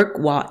expected to work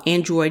while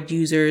Android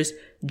users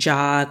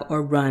jog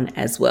or run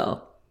as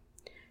well.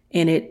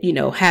 And it,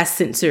 has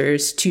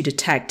sensors to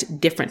detect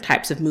different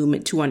types of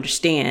movement to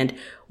understand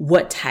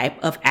what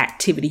type of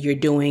activity you're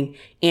doing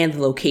and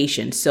the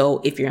location. So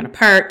if you're in a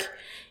park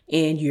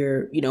and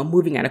you're,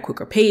 moving at a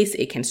quicker pace,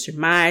 it can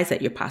surmise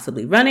that you're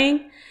possibly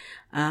running.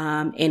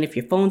 And if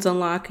your phone's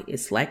unlocked,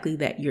 it's likely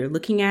that you're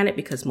looking at it,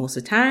 because most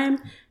of the time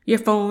your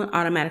phone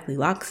automatically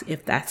locks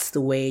if that's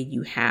the way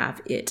you have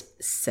it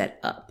set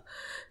up.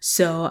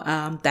 So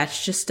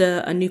that's just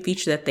a new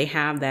feature that they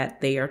have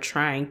that they are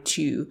trying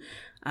to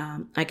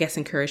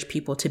encourage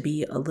people to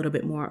be a little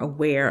bit more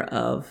aware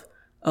of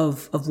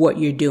what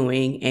you're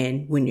doing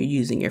and when you're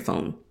using your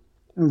phone.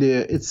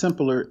 Yeah, it's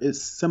simpler.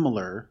 It's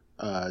similar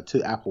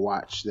to Apple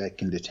Watch that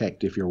can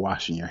detect if you're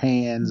washing your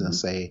hands, mm-hmm. and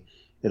say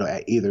it'll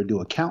either do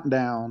a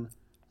countdown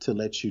to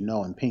let you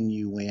know and ping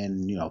you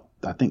when,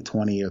 I think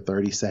 20 or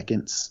 30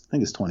 seconds. I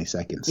think it's 20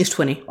 seconds. It's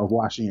 20 of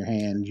washing your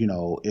hand.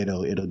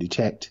 It'll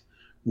detect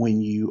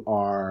when you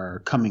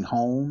are coming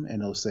home,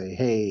 and it'll say,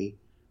 hey,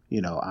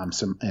 I'm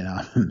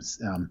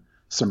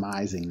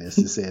surmising this.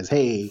 It says,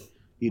 hey,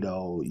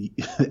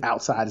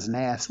 outside is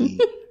nasty.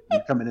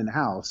 You're coming in the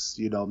house.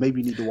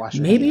 Maybe you need to wash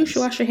your hands. Maybe you should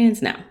wash your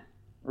hands now.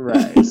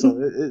 Right. So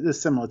it's a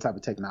similar type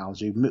of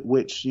technology,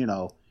 which,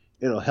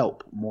 it'll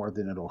help more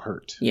than it'll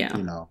hurt.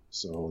 Yeah.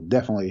 So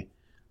definitely,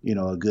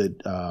 a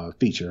good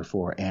feature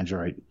for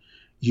Android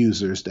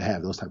users to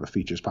have those type of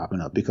features popping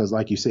up, because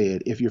like you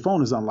said, if your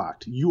phone is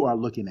unlocked, you are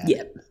looking at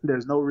it.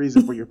 There's no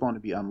reason for your phone to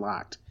be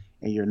unlocked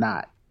and you're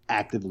not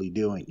actively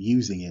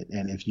using it.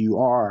 And if you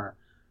are,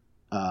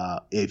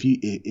 if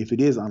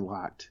it is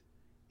unlocked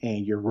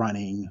and you're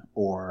running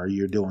or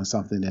you're doing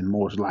something, then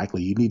most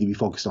likely you need to be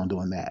focused on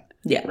doing that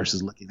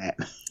versus looking at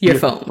your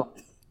phone.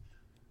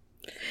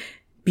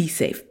 Be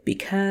safe,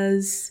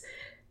 because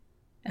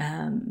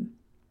running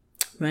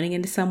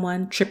into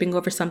someone, tripping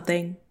over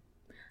something,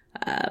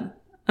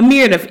 a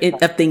myriad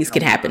of things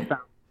can happen.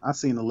 I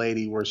seen a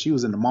lady where she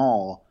was in the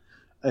mall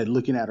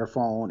looking at her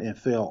phone and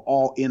fell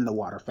all in the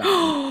water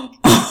fountain.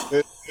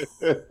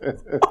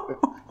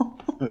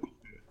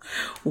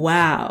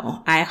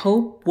 Wow. I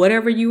hope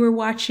whatever you were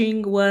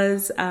watching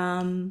was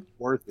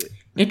worth it,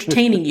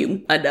 entertaining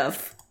you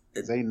enough.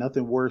 There ain't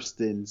nothing worse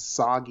than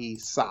soggy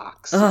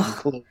socks and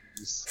clothes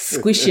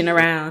squishing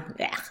around.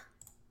 Yeah.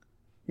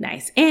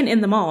 Nice. And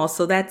in the mall,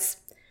 so that's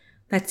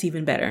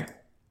even better.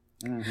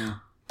 Mm-hmm.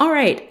 All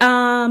right.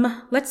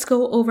 Let's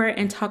go over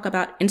and talk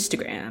about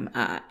Instagram.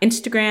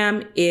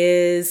 Instagram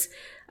is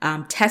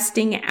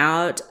testing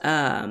out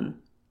a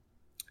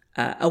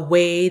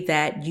way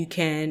that you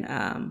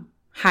can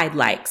hide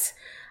likes.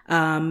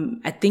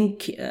 I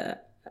think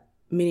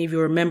many of you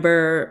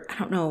remember, I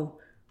don't know,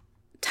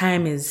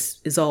 time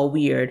is all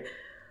weird,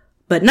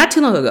 but not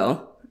too long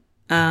ago,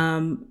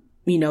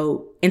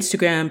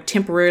 Instagram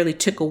temporarily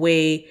took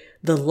away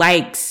the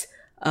likes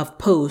of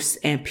posts,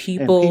 and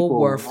people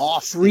were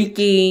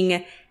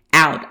freaking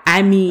out.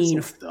 I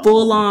mean,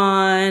 full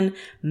on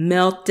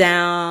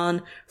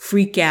meltdown,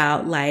 freak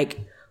out, like,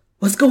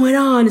 what's going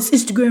on? Is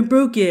Instagram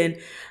broken?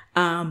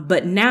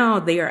 But now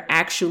they are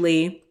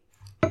actually,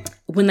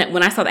 when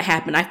I saw that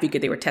happen, I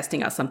figured they were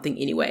testing out something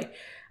anyway.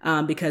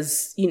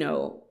 Because,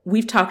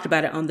 we've talked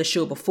about it on the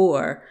show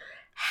before,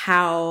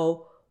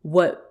 how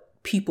what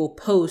people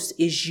post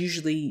is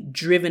usually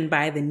driven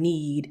by the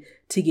need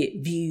to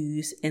get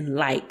views and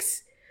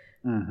likes.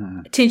 Mm-hmm.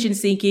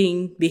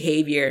 Attention-seeking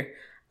behavior.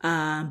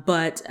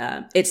 But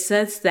it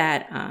says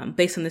that,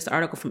 based on this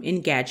article from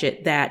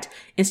Engadget, that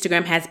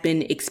Instagram has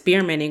been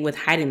experimenting with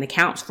hiding the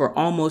accounts for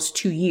almost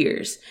 2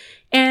 years.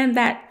 And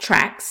that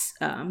tracks.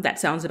 That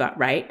sounds about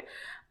right.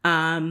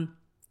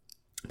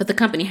 But the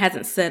company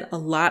hasn't said a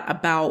lot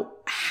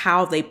about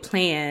how they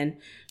plan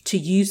to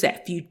use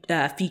that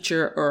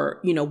feature,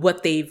 or,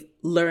 what they've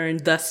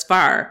learned thus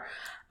far.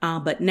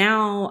 But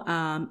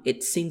now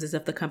it seems as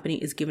if the company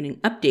is giving an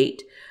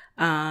update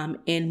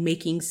and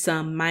making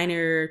some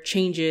minor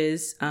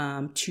changes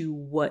to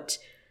what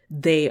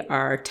they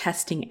are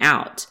testing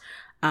out.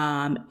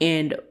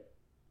 And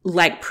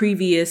like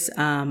previous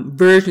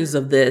versions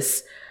of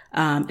this,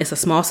 it's a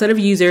small set of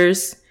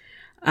users,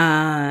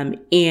 and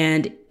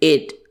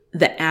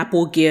the app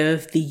will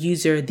give the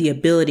user the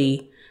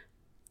ability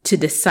to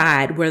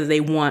decide whether they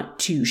want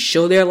to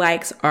show their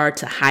likes or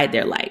to hide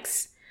their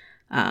likes.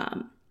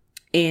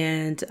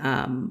 And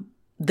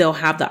they'll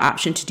have the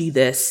option to do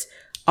this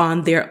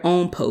on their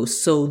own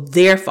posts so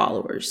their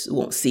followers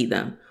won't see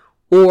them,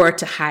 or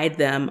to hide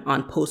them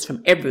on posts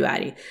from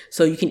everybody.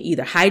 So you can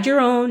either hide your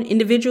own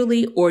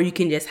individually, or you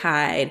can just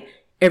hide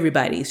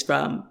everybody's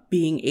from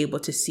being able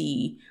to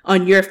see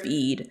on your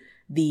feed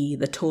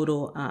the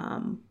total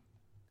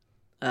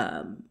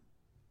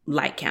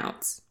like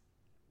counts.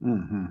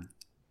 Mm-hmm.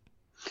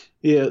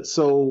 Yeah.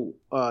 So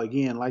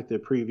again, like the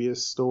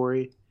previous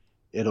story,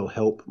 it'll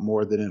help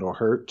more than it'll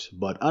hurt.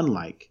 But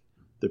unlike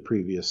the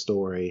previous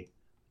story,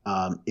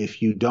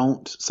 if you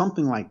don't,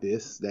 something like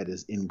this that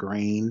is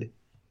ingrained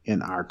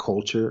in our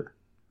culture,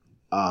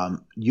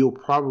 you'll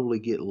probably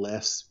get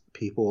less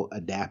people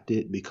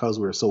adapted because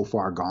we're so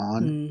far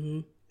gone. Mm-hmm.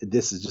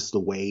 This is just the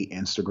way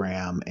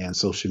Instagram and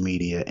social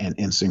media and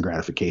instant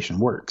gratification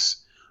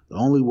works. The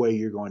only way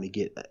you're going to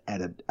get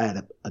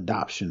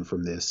adoption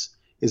from this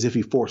is if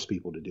you force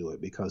people to do it,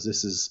 because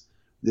this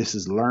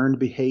is learned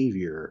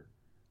behavior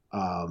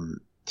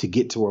to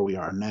get to where we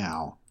are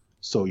now.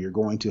 So you're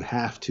going to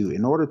have to,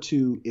 in order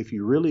to, if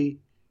you really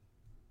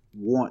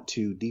want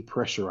to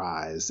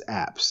depressurize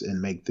apps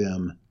and make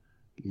them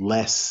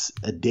less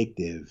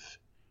addictive,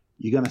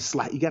 you got to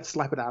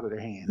slap it out of their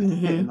hand.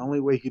 Mm-hmm. And the only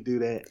way you can do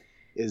that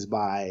is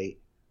by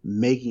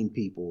making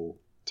people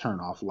turn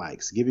off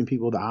likes, giving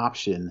people the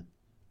option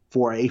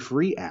for a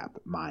free app,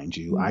 mind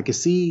you. Mm-hmm. I could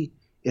see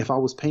if I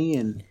was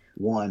paying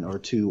 $1 or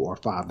 $2 or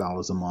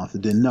 $5 a month,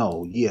 then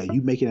no, yeah,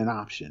 you make it an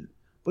option.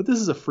 But this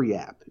is a free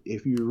app.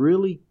 If you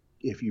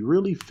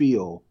really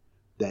feel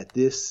that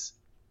this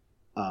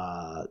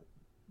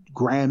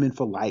gramming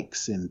for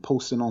likes and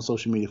posting on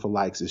social media for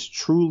likes is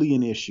truly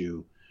an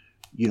issue,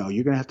 you're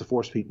going to have to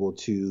force people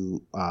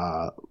to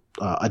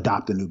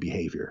adopt a new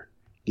behavior,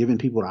 giving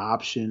people the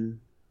option,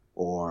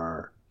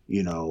 or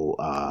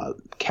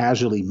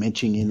casually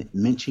mentioning it.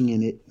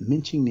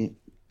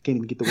 Can't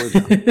even get the word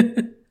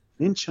out.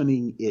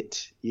 Mentioning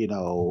it,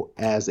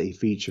 as a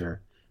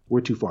feature. We're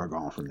too far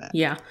gone from that.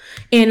 Yeah.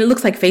 And it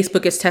looks like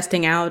Facebook is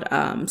testing out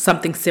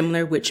something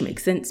similar, which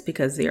makes sense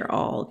because they're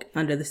all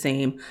under the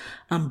same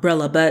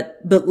umbrella.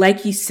 But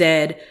like you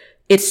said,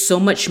 it's so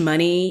much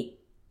money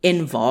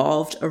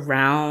involved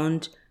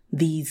around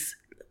these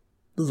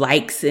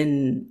likes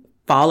and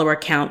follower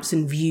counts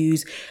and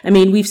views. I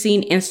mean, we've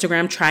seen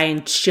Instagram try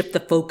and shift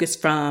the focus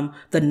from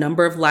the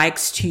number of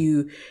likes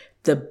to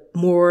the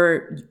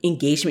more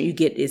engagement you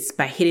get is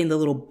by hitting the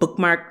little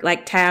bookmark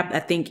like tab. I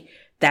think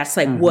that's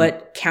like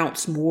what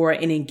counts more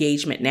in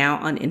engagement now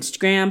on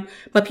Instagram,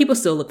 but people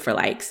still look for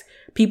likes.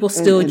 People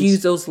still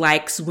use those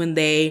likes when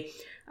they,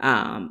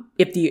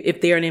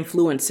 if they're an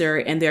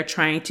influencer and they're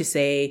trying to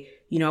say,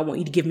 I want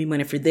you to give me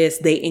money for this,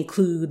 they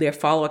include their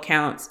follow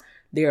accounts,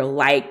 their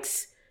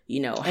likes,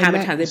 how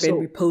many times they've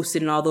been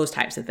reposted and all those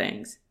types of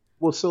things.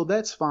 Well, so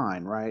that's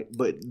fine, right?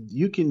 But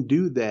you can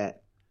do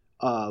that.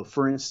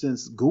 For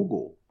instance,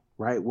 Google,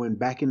 right? When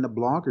back in the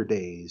blogger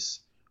days,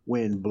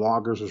 when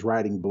bloggers was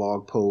writing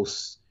blog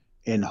posts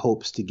in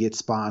hopes to get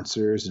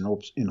sponsors,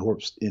 in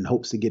hopes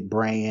to get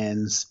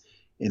brands,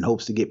 in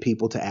hopes to get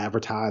people to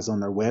advertise on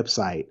their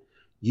website,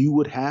 you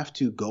would have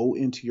to go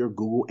into your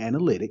Google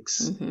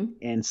Analytics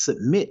and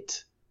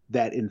submit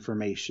that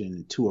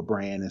information to a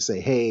brand and say,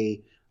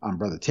 hey, I'm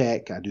Brother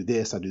Tech. I do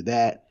this, I do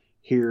that.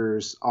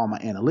 Here's all my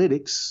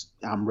analytics.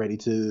 I'm ready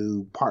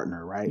to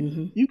partner, right?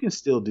 Mm-hmm. You can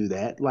still do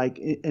that. Like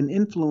an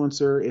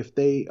influencer, if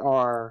they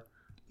are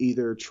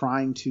either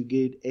trying to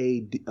get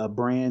a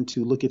brand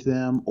to look at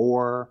them,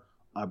 or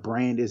a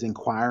brand is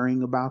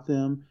inquiring about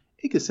them,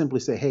 it could simply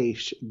say, hey,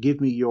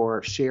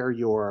 share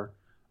your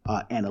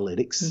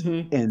analytics.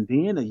 Mm-hmm. And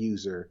then a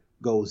user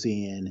goes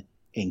in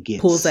and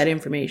pulls that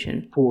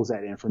information.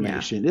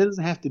 Yeah. It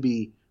doesn't have to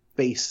be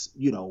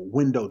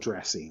window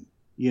dressing,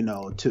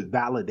 to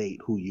validate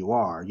who you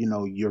are.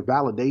 Your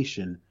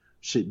validation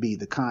should be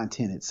the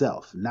content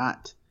itself,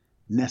 not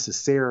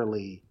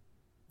necessarily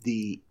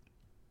the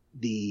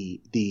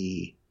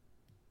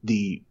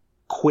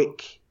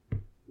quick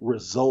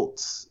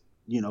results,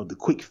 the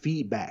quick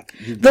feedback.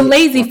 The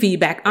lazy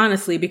feedback,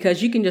 honestly,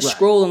 because you can just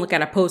scroll and look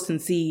at a post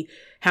and see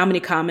how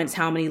many comments,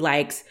 how many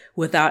likes,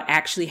 without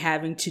actually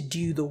having to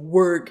do the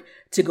work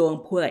to go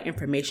and pull that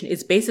information.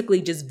 It's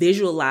basically just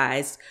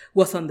visualized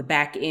what's on the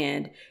back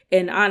end,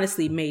 and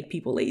honestly made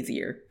people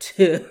lazier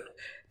to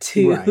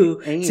get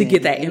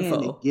that info.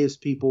 And it gives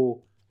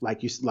people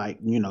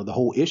the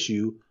whole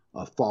issue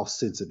of false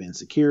sense of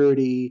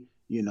insecurity,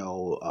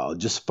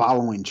 just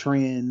following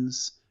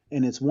trends.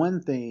 And it's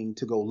one thing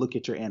to go look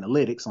at your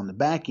analytics on the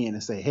back end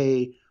and say,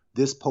 hey,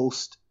 this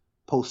post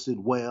posted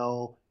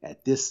well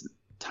at this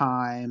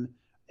time,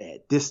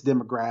 at this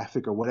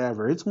demographic or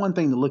whatever. It's one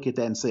thing to look at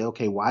that and say,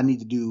 okay, well, I need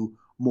to do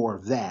more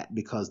of that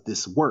because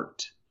this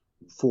worked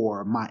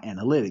for my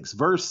analytics,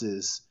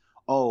 versus,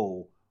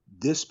 oh,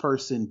 this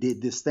person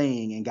did this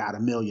thing and got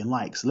 1 million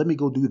likes. Let me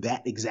go do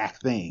that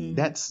exact thing.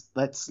 Mm-hmm.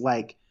 That's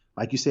like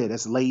you said,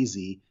 that's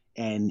lazy.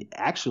 And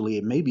actually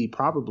it may be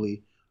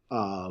probably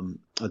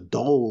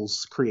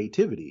dulls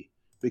creativity,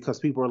 because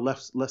people are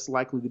less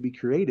likely to be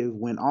creative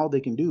when all they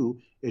can do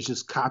is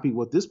just copy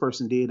what this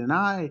person did, and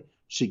I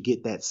should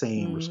get that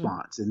same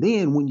response. And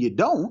then when you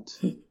don't,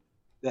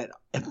 that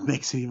it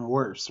makes it even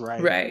worse,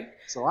 right? Right.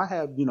 So I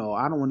have,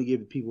 I don't want to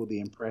give people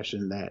the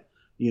impression that,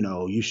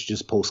 you should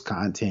just post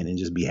content and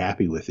just be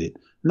happy with it.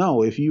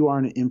 No, if you are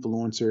an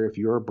influencer, if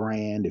you're a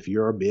brand, if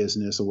you're a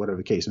business, or whatever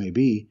the case may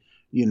be,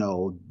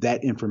 that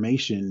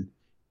information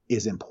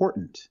is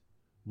important,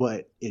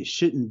 but it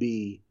shouldn't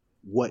be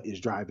what is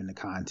driving the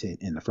content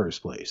in the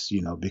first place,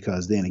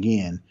 because then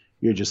again,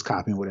 you're just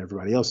copying what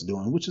everybody else is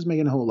doing, which is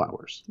making it a whole lot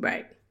worse.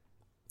 Right.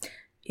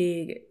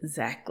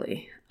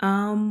 Exactly.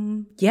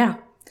 Yeah.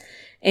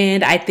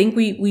 And I think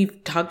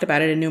we've talked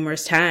about it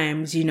numerous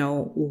times,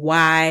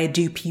 why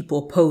do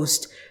people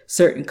post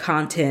certain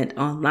content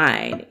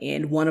online?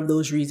 And one of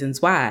those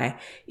reasons why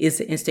is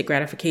the instant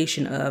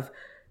gratification of,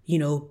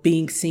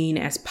 being seen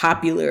as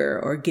popular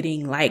or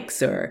getting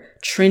likes or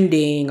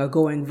trending or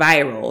going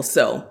viral.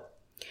 So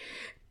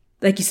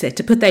like you said,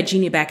 to put that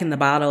genie back in the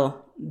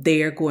bottle,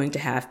 they're going to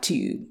have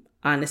to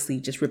honestly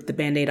just rip the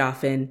Band-Aid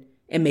off and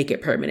make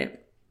it permanent.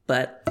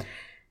 But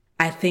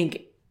I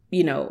think,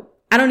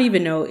 I don't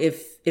even know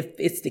if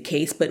it's the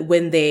case, but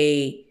when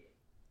they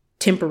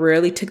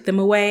temporarily took them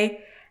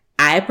away,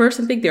 I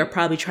personally think they're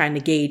probably trying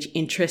to gauge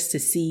interest to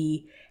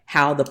see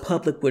how the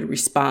public would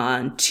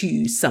respond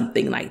to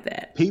something like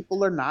that.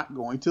 People are not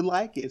going to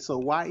like it. So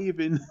why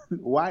even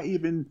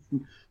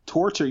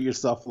torture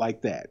yourself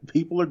like that?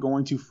 People are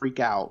going to freak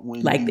out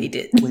when they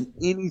did when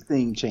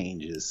anything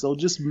changes. So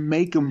just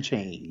make them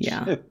change.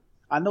 Yeah.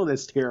 I know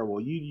that's terrible.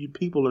 You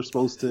people are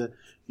supposed to,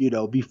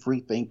 be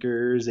free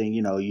thinkers, and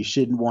you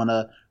shouldn't want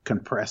to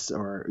compress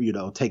or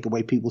take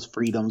away people's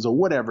freedoms or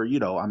whatever.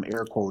 I'm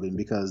air quoting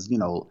because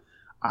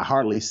I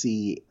hardly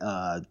see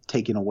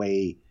taking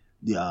away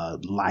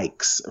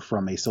likes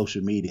from a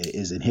social media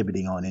is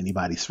inhibiting on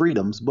anybody's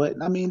freedoms.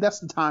 But I mean, that's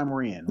the time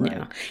we're in, right?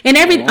 Yeah. And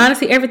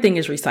honestly, everything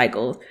is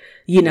recycled.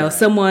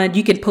 Someone,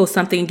 you can post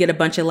something and get a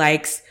bunch of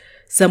likes.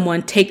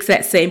 Someone takes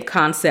that same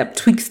concept,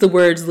 tweaks the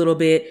words a little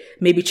bit,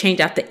 maybe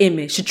change out the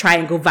image to try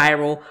and go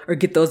viral or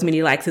get those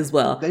many likes as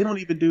well. They don't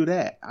even do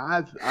that.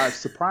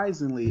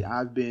 Surprisingly,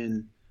 I've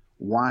been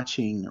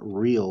watching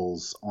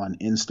Reels on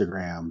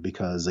Instagram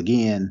because,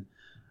 again,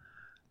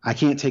 I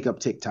can't take up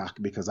TikTok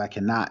because I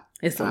cannot.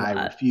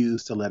 I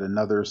refuse to let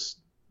another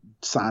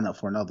sign up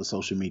for another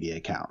social media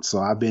account. So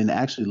I've been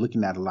actually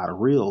looking at a lot of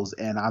Reels,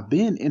 and I've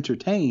been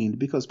entertained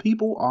because they're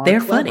clever.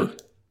 Funny.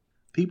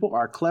 People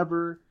are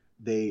clever.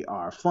 They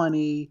are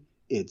funny.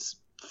 It's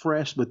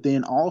fresh, but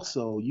then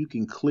also you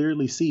can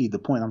clearly see the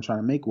point I'm trying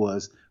to make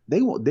was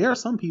there are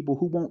some people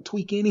who won't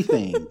tweak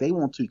anything. They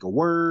won't tweak a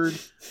word.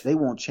 They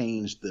won't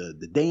change the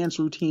dance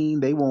routine.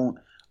 They won't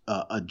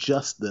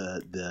adjust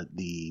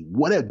the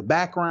whatever, the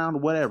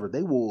background, whatever.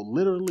 They will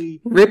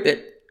literally rip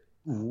it,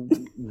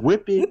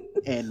 whip it,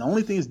 and the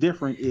only thing that's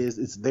different is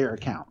it's their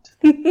account.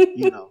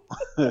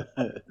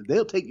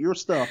 They'll take your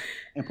stuff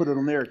and put it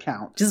on their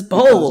account. Just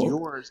bold.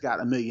 Yours got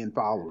 1 million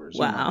followers.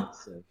 Wow.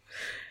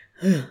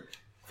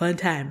 Fun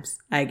times,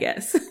 I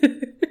guess.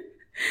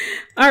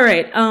 All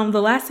right.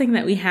 The last thing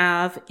that we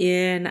have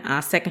in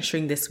Second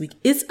String this week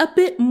is a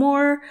bit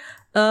more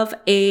of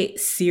a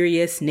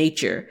serious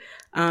nature.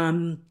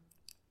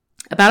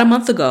 About a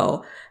month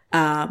ago,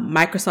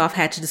 Microsoft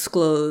had to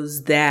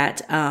disclose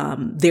that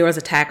there was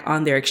an attack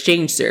on their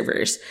Exchange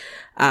servers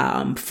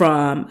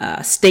from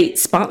a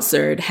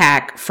state-sponsored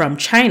hack from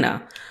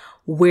China,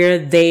 where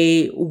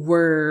they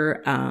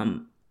were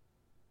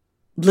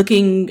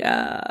looking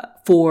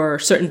for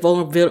certain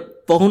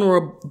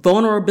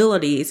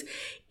vulnerabilities,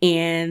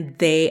 and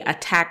they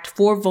attacked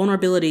 4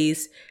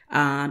 vulnerabilities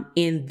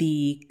in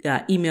the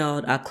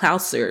emailed cloud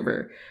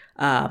server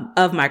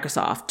of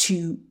Microsoft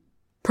to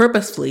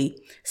purposefully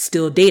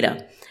steal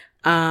data.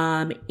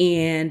 And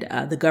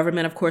the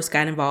government, of course,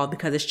 got involved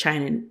because it's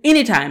China. And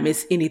anytime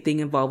it's anything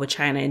involved with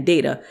China and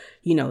data,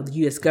 the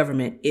U.S.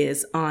 government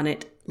is on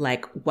it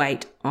like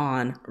white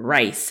on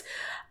rice.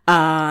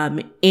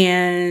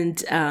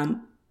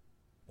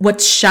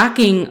 What's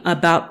shocking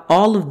about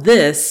all of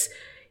this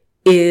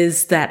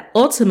is that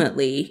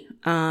ultimately,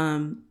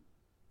 the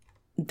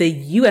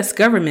U.S.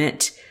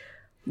 government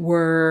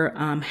were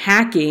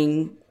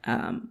hacking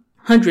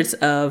hundreds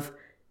of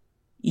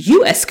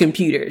U.S.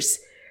 computers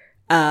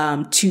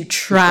to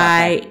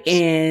try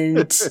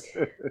and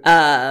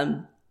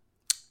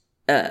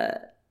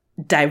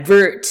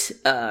divert,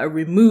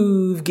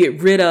 remove,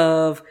 get rid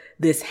of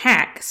this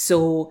hack.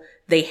 So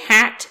they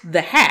hacked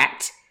the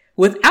hacked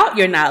without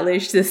your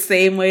knowledge, the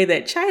same way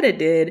that China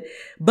did,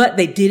 but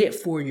they did it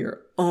for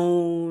your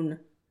own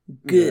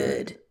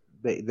good.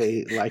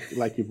 They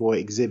like your boy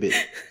Exhibit.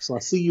 So I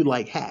see you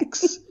like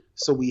hacks.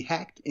 So we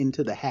hacked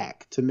into the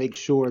hack to make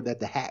sure that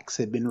the hacks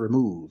had been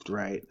removed,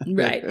 right?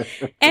 Right.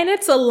 And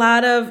it's a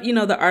lot of,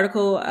 the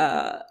article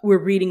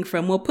we're reading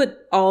from, we'll put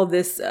all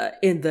this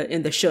in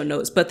the show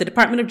notes, but the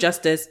Department of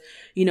Justice,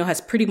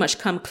 has pretty much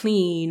come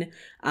clean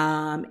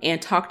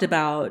and talked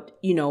about,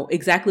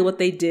 exactly what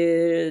they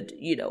did,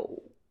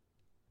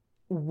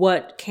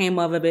 what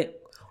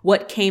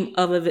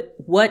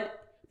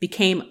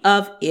became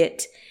of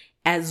it,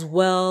 as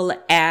well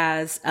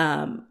as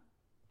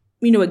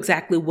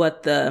exactly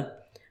what the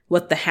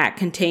hack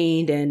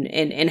contained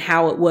and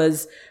how it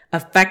was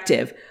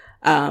effective.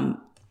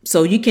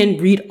 So you can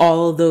read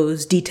all of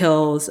those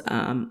details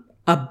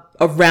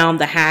around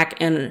the hack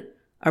and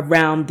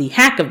around the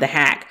hack of the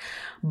hack.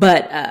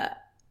 But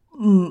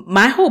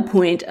my whole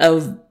point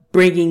of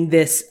bringing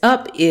this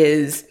up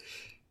is,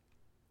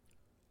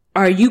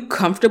 are you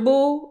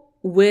comfortable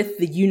with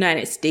the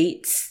United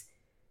States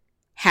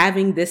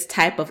having this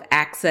type of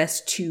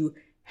access to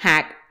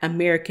hack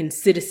American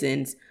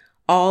citizens,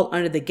 all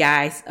under the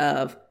guise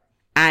of,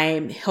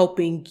 I'm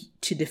helping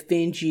to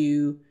defend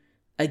you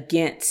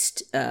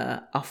against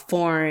a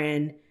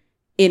foreign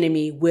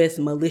enemy with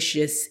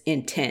malicious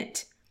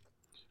intent?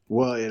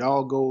 Well, it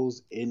all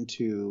goes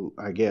into,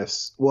 I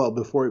guess, well,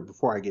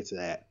 before I get to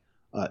that,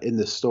 in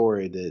the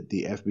story,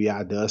 the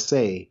FBI does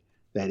say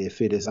that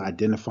if it has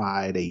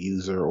identified a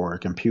user or a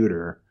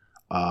computer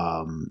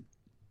that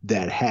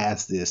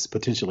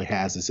potentially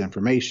has this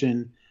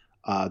information,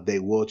 they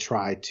will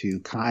try to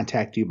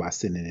contact you by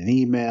sending an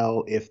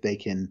email if they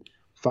can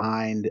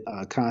find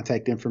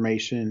contact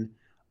information.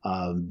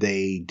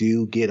 They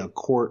do get a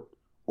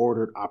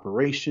court-ordered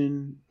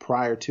operation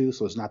prior to,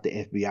 so it's not the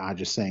FBI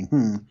just saying,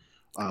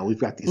 we've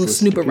got these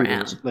lists of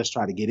computers, let's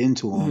try to get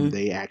into them. Mm-hmm.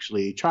 They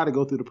actually try to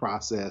go through the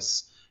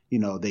process.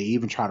 They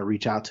even try to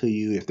reach out to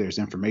you if there's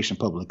information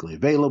publicly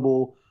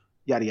available,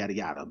 yada, yada,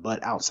 yada.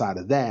 But outside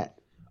of that,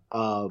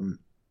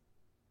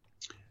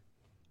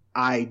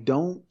 I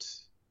don't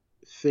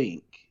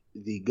think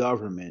the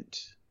government,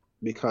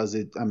 because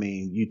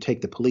you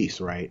take the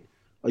police, right?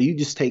 Or you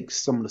just take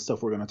some of the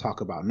stuff we're going to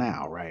talk about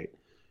now, right?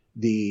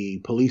 The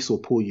police will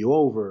pull you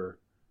over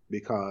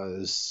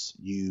because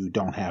you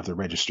don't have the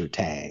registered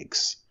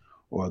tags,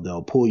 or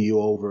they'll pull you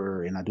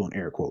over, and I'm doing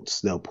air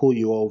quotes. They'll pull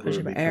you over because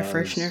you have an air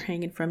freshener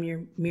hanging from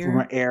your mirror.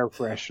 From an air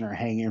freshener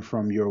hanging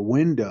from your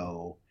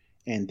window,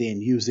 and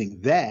then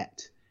using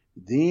that,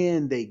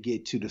 then they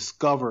get to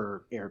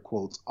discover, air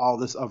quotes, all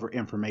this other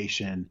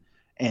information,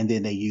 and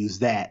then they use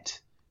that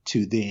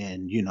to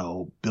then,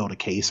 build a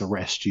case,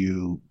 arrest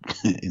you,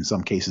 in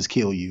some cases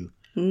kill you,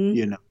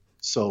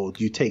 So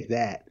you take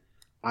that.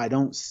 I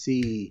don't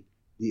see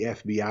the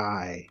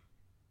FBI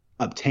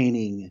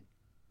obtaining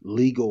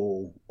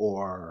legal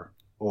or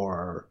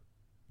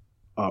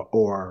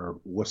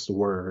what's the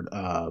word?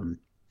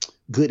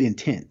 Good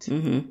intent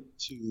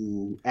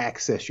to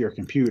access your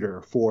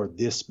computer for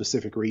this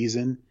specific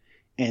reason,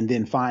 and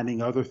then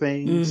finding other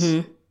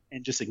things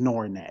and just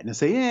ignoring that and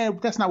say, yeah,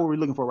 that's not what we're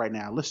looking for right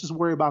now. Let's just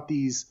worry about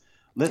these.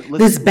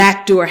 This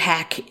backdoor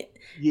hack.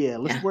 Yeah,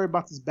 let's worry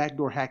about this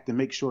backdoor hack to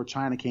make sure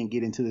China can't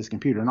get into this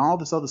computer and all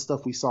this other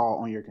stuff we saw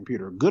on your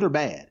computer, good or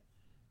bad.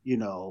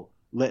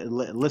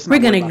 Let's. We're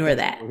gonna ignore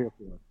that.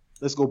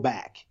 Let's go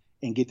back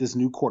and get this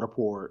new court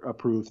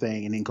approved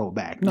thing and then go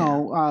back.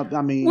 No,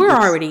 we're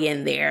already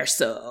in there,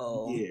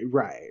 so yeah,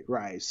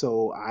 right.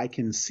 So I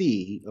can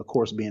see, of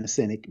course, being a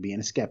cynic, being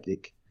a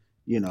skeptic,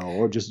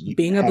 or just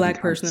being a Black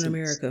person in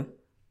America,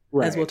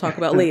 right, as we'll talk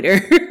about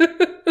later.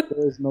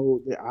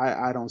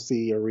 I don't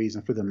see a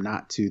reason for them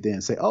not to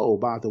then say, oh,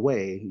 by the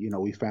way,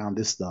 we found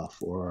this stuff,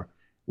 or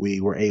we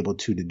were able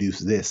to deduce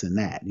this and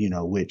that,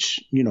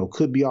 which,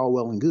 could be all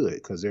well and good,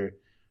 because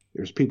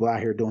there's people out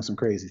here doing some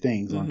crazy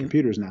things on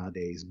computers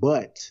nowadays,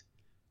 but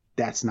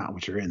that's not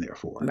what you're in there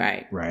for.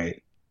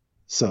 Right.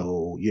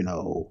 So,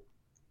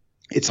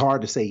 it's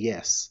hard to say,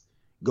 yes,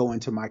 go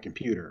into my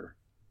computer,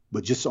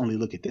 but just only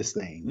look at this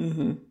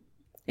thing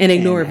and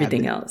ignore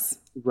everything else.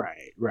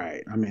 Right.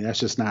 That's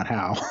just not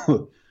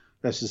how.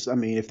 That's just,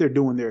 if the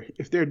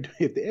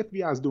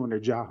FBI is doing their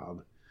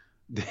job,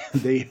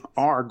 they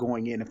are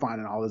going in and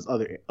finding all this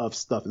other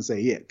stuff and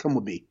say, yeah, come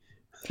with me.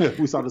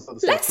 We saw this other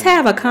stuff. Let's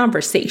have a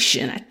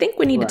conversation. I think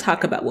we need to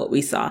talk about what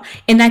we saw.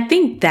 And I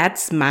think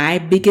that's my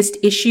biggest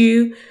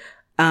issue.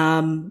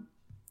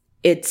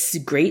 It's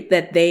great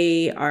that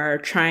they are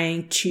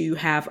trying to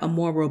have a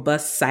more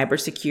robust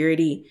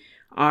cybersecurity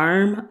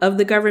arm of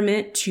the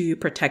government to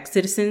protect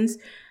citizens,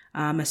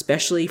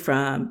 especially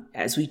from,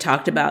 as we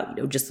talked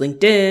about, just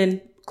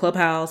LinkedIn,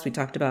 Clubhouse. We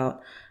talked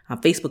about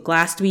Facebook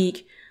last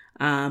week.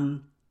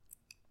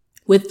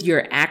 With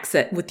your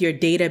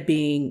data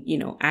being,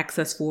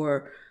 accessed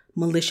for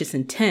malicious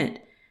intent.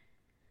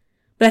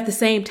 But at the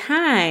same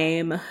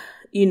time,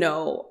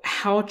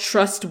 how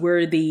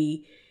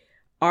trustworthy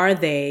are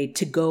they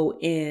to go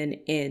in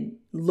and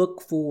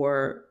look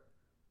for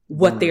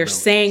what they're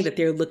saying that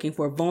they're looking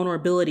for,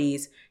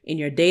 vulnerabilities in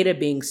your data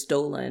being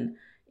stolen,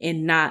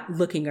 and not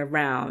looking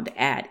around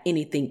at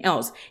anything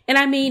else? And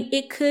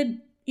it could,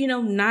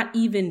 not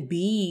even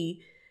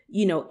be,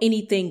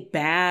 anything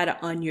bad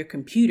on your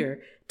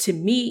computer. To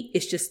me,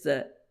 it's just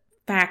the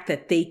fact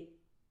that they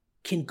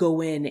can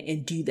go in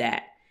and do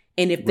that.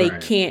 And if they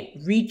can't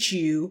reach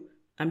you,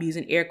 I'm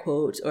using air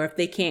quotes, or if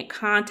they can't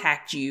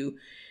contact you,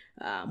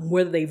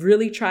 whether they've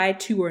really tried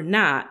to or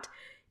not,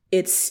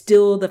 it's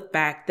still the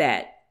fact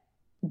that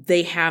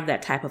they have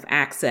that type of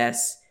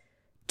access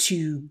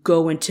to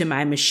go into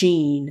my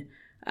machine,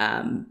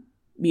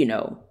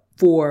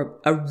 for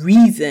a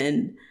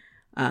reason.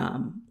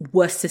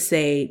 What's to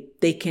say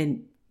they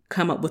can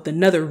come up with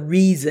another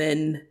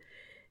reason,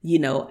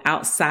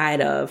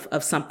 outside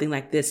of something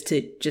like this,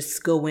 to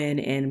just go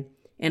in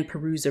and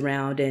peruse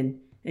around and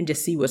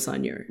just see what's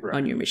on your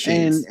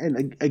machines.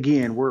 And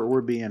again,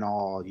 we're being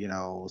all,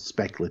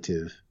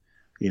 speculative.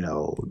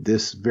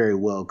 This very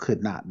well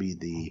could not be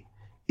the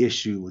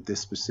issue with this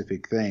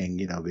specific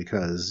thing,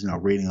 because,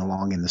 reading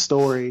along in the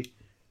story,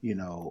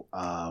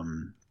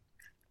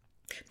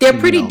 they're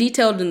pretty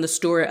detailed in the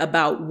story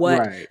about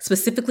what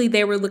specifically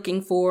they were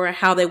looking for,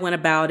 how they went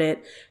about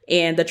it,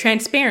 and the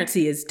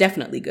transparency is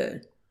definitely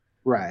good.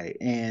 Right.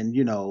 And,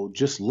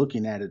 just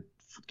looking at it,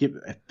 give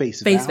it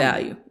face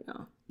value.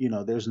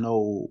 There's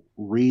no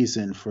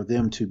reason for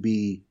them to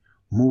be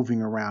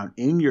moving around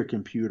in your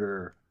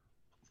computer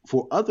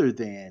for other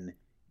than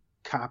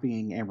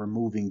copying and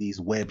removing these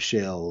web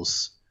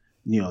shells.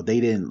 They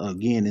didn't,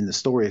 again, in the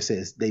story, it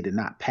says they did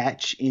not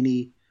patch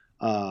any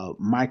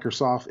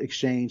Microsoft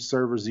Exchange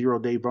Server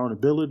 0-day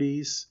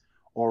vulnerabilities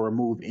or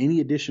remove any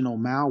additional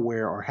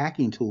malware or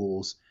hacking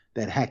tools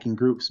that hacking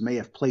groups may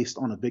have placed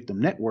on a victim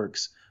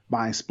networks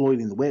by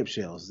exploiting the web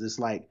shells. It's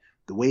like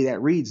the way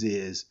that reads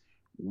is,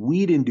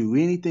 we didn't do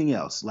anything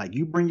else. Like,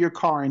 you bring your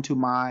car into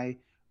my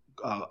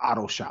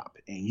auto shop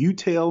and you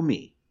tell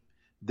me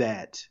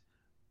that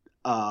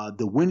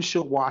the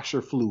windshield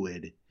washer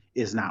fluid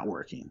is not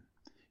working.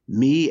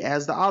 Me,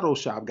 as the auto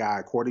shop guy,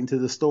 according to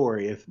the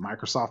story, if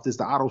Microsoft is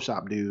the auto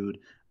shop dude,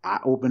 I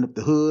open up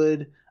the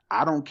hood.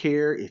 I don't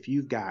care if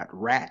you've got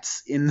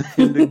rats in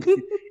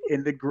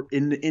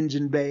the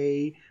engine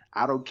bay.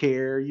 I don't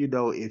care,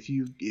 if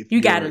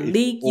you got a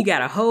leak, you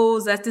got a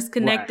hose that's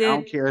disconnected. Right. I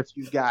don't care if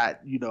you got,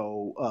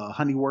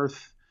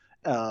 Honeyworth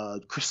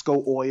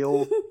Crisco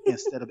oil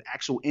instead of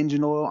actual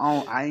engine oil.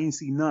 I ain't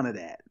see none of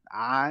that.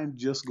 I'm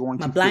just going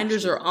to my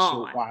blinders are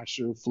on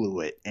washer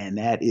fluid, and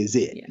that is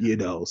it.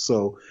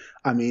 So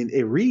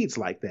it reads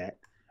like that,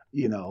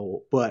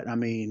 but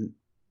the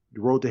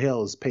road to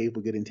hell is paved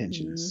with good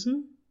intentions. Mm-hmm.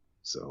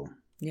 So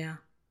yeah,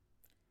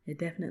 it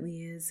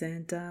definitely is.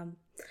 And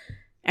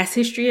as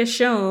history has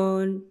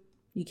shown,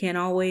 you can't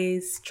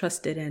always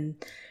trust it. And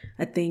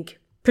I think,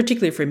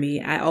 particularly for me,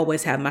 I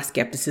always have my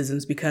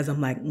skepticisms because I'm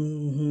like,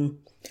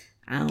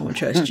 I don't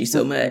trust you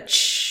so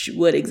much.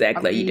 What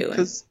exactly are you doing?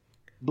 Because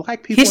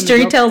Black people,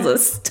 history tells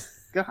us.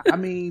 there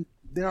have been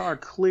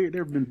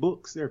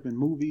books, there have been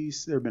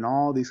movies, there have been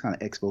all these kind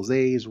of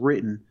exposés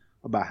written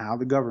about how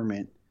the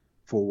government,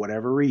 for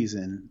whatever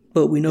reason,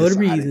 but we know the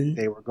reason,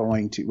 they were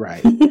going to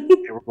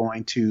they were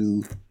going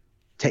to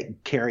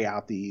carry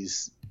out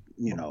these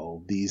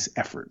these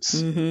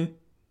efforts. Mm-hmm.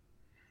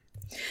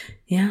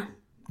 Yeah,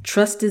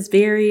 trust is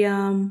very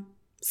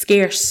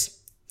scarce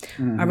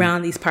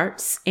around these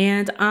parts,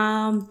 and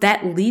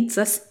that leads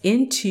us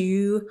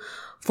into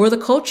For the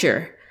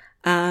Culture.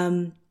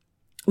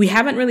 We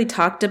haven't really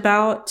talked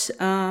about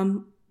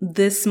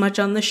this much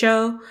on the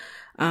show,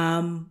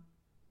 and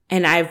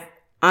I've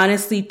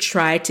honestly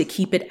tried to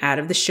keep it out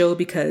of the show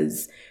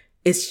because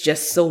it's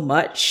just so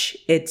much.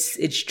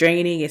 It's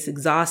draining, it's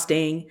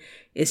exhausting,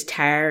 it's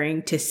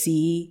tiring to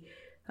see,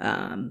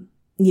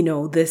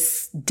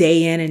 this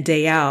day in and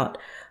day out.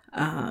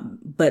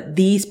 But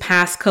these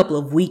past couple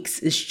of weeks,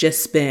 it's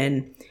just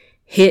been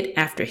hit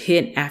after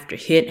hit after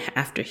hit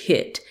after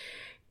hit.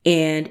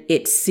 And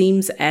it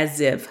seems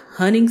as if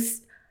hunting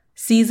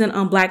season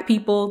on Black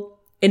people,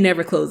 it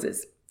never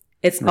closes.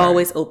 It's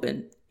always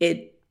open.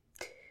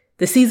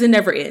 The season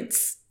never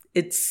ends.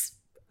 It's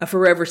a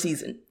forever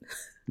season.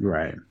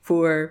 Right.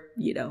 For,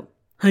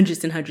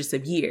 hundreds and hundreds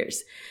of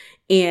years.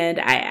 And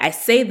I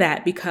say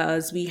that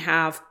because we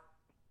have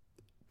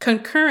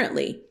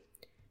concurrently,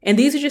 and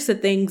these are just the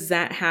things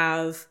that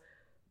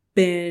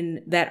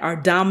are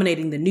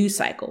dominating the news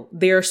cycle.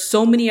 There are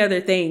so many other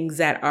things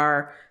that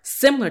are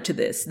similar to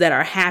this that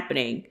are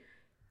happening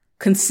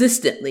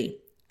consistently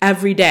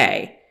every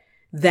day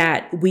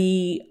that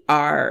we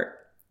are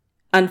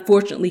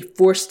unfortunately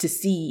forced to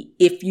see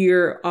if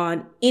you're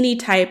on any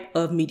type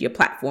of media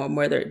platform,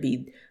 whether it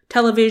be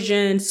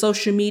television,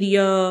 social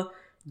media,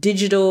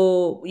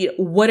 digital,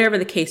 whatever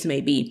the case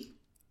may be.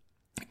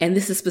 And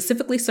this is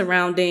specifically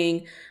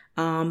surrounding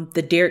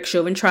the Derek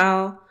Chauvin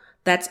trial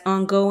that's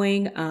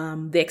ongoing.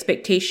 The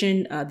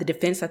expectation, the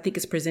defense, I think,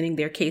 is presenting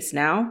their case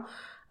now.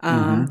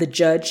 The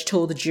judge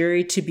told the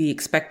jury to be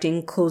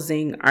expecting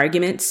closing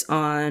arguments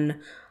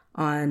on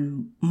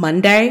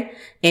Monday.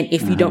 And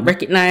if you don't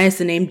recognize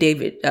the name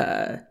David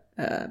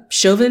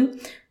Chauvin,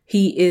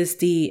 he is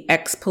the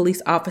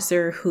ex-police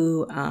officer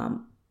who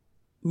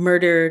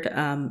murdered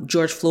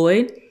George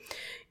Floyd.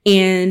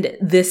 And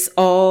this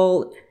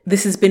all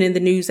this has been in the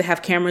news to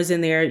have cameras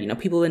in there.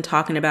 People have been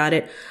talking about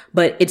it,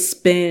 but it's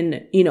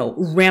been,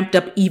 ramped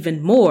up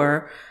even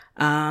more.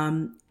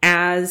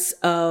 As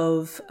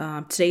of,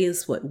 today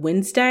is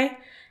Wednesday?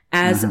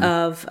 As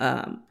of,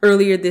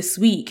 earlier this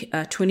week,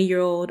 a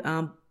 20-year-old,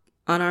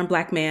 unarmed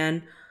Black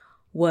man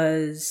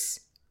was,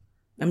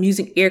 I'm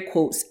using air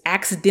quotes,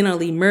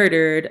 accidentally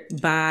murdered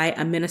by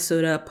a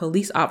Minnesota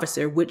police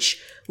officer, which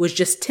was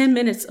just 10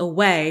 minutes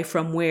away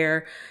from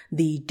where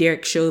the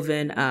Derek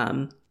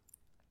Chauvin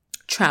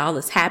trial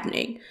is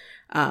happening.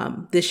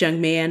 This young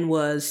man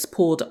was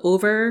pulled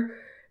over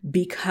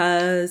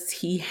because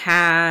he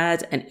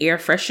had an air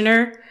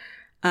freshener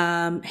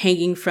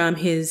hanging from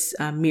his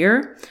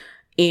mirror.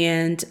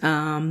 And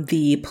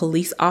the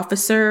police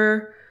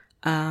officer,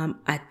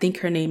 I think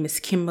her name is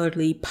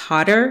Kimberly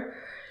Potter,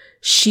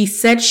 she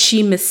said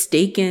she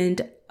mistaken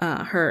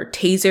her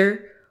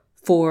taser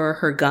for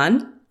her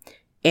gun,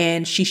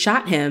 and she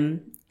shot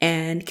him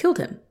and killed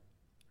him.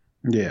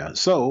 Yeah.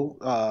 So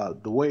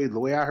the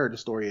way I heard the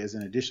story is,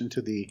 in addition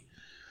to the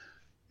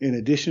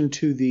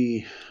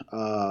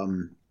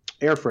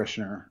air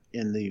freshener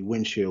in the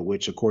windshield,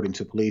 which according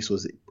to police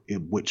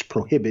which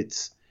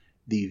prohibits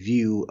the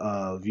view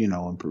of get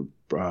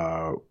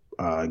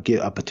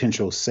a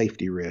potential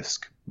safety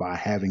risk by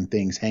having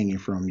things hanging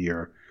from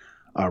your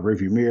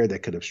rearview mirror that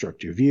could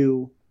obstruct your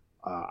view.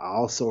 I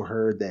also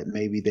heard that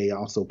maybe they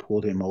also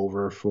pulled him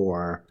over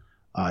for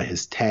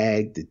his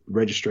tag, the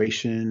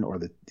registration or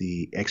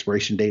the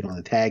expiration date on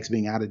the tags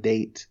being out of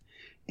date.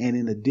 And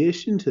in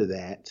addition to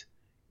that,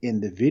 in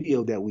the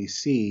video that we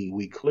see,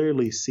 we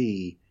clearly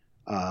see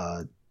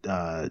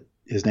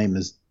his name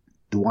is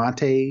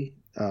Daunte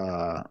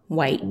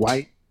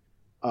White.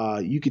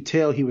 You could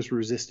tell he was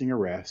resisting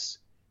arrest,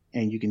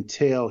 and you can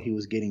tell he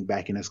was getting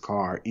back in his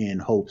car in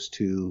hopes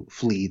to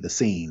flee the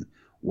scene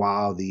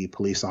while the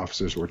police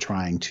officers were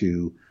trying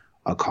to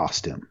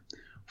accost him.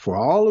 For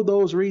all of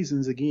those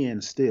reasons, again,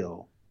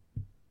 still,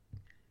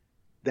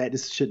 that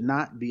this should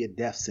not be a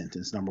death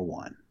sentence, number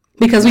one.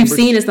 Because we've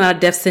seen it's not a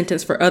death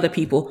sentence for other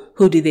people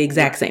who do the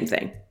exact same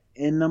thing.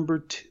 And number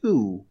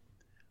two,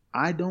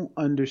 I don't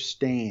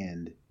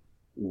understand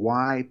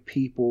why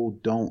people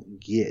don't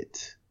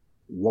get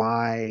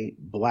why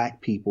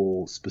Black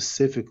people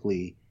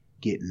specifically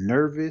get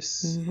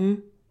nervous,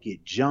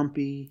 get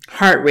jumpy.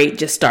 Heart rate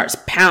just starts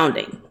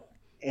pounding.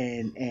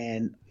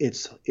 And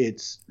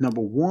it's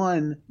number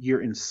one,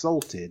 you're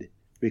insulted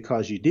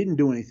because you didn't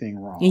do anything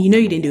wrong. And you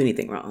didn't do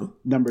anything wrong.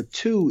 Number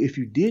two, if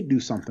you did do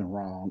something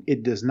wrong,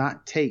 it does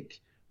not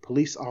take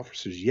police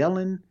officers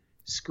yelling,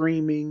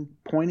 screaming,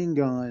 pointing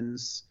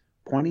guns,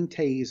 pointing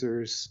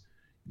tasers,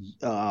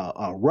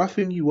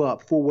 roughing you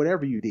up for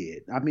whatever you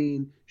did. I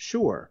mean,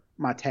 sure,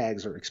 my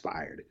tags are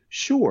expired.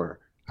 Sure,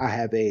 I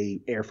have a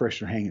air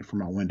freshener hanging from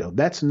my window.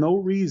 That's no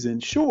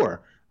reason.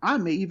 Sure, I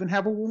may even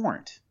have a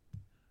warrant.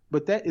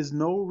 But that is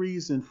no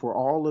reason for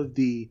all of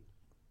the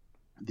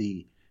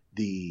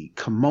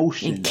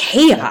commotion and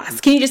chaos.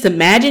 Can you just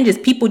imagine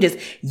just people just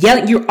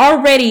yelling? You're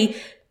already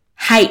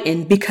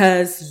heightened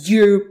because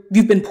you've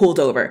been pulled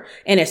over.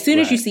 And as soon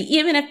as you see,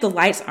 even if the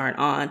lights aren't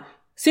on,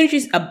 as soon as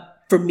you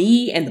for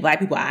me and the Black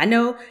people I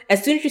know,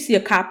 as soon as you see a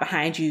cop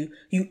behind you,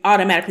 you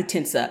automatically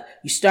tense up.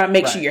 You start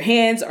making sure your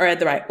hands are at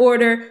the right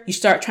order. You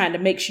start trying to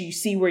make sure you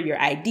see where your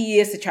ID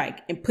is to try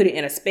and put it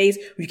in a space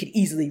where you can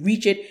easily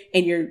reach it.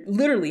 And you're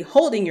literally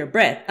holding your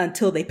breath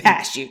until they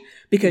pass you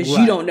because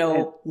you don't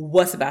know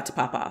what's about to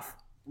pop off.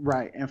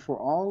 Right. And for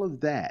all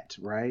of that,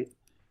 right,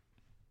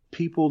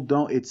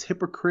 it's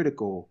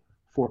hypocritical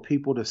for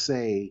people to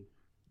say,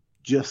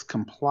 just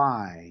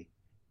comply,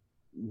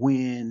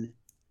 when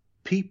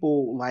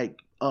people like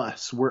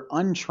us, we're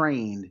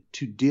untrained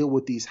to deal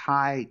with these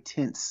high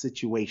tense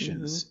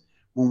situations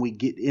when we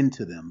get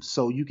into them.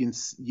 So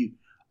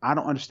I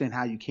don't understand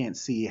how you can't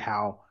see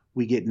how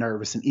we get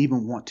nervous and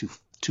even want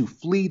to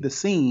flee the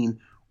scene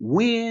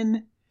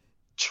when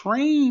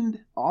trained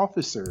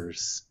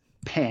officers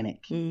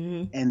panic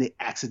and they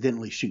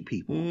accidentally shoot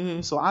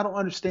people. So I don't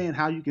understand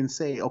how you can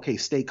say, okay,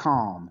 stay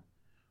calm,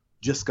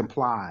 just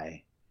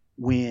comply,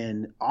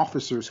 when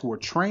officers who are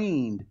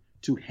trained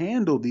to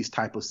handle these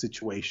type of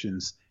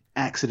situations,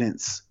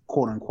 accidents,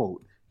 quote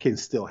unquote, can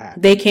still happen.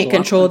 They can't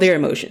control their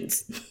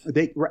emotions.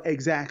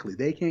 Exactly.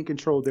 They can't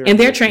control their emotions.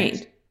 They're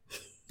trained.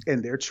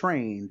 And they're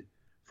trained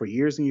for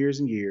years and years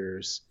and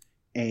years.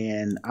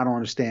 And I don't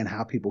understand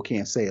how people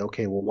can't say,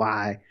 okay, well,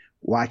 why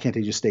can't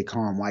they just stay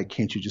calm? Why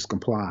can't you just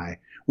comply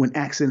when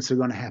accidents are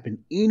going to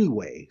happen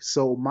anyway?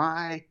 So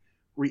my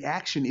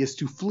reaction is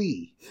to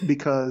flee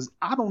because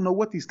I don't know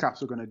what these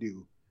cops are going to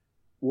do.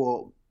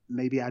 Well,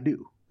 maybe I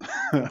do.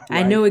 Right?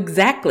 I know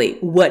exactly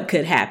what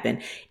could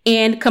happen.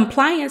 And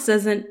compliance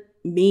doesn't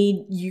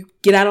mean you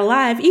get out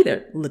alive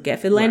either. Look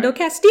at Philando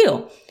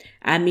Castile.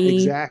 I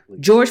mean,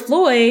 George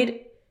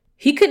Floyd,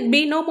 he couldn't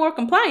be no more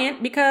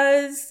compliant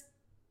because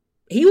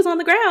he was on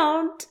the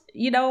ground,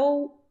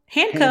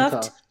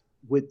 handcuffed.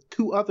 With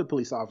two other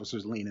police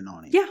officers leaning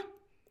on him. Yeah.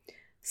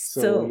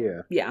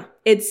 So yeah.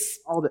 It's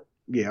all that.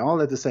 Yeah, all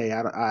that to say,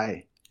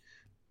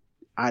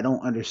 I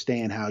don't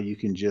understand how you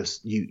can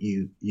just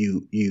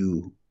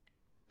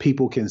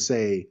people can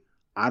say,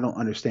 I don't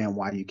understand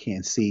why you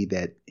can't see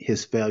that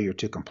his failure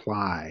to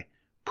comply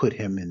put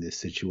him in this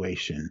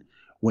situation.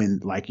 When,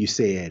 like you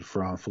said,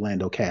 from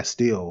Philando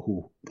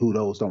Castile, who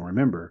those don't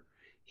remember,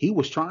 he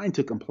was trying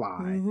to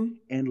comply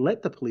and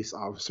let the police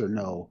officer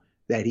know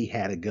that he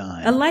had a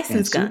gun, a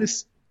licensed gun.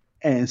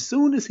 And as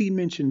soon as he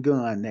mentioned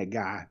gun, that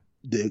guy,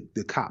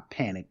 the cop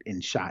panicked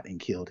and shot and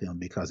killed him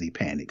because he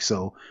panicked.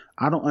 So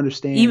I don't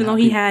understand. Even though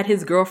he had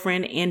his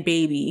girlfriend and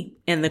baby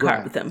in the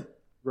car with him.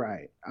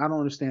 Right. I don't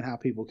understand how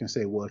people can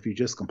say, well, if you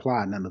just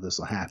comply, none of this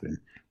will happen,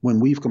 when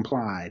we've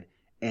complied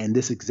and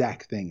this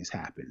exact thing has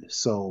happened.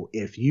 So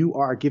if you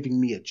are giving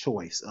me a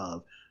choice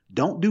of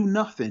don't do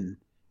nothing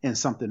and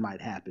something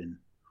might happen,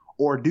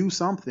 or do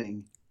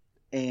something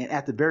and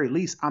at the very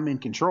least I'm in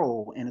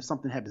control, and if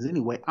something happens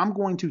anyway, I'm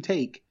going to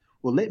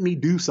let me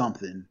do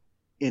something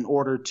in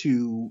order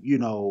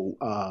to,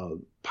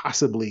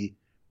 possibly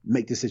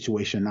make the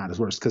situation not as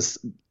worse, because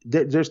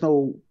there's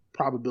no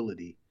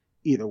probability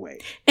either way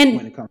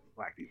when it comes to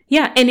Black people.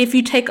 Yeah, and if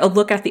you take a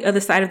look at the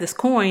other side of this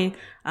coin,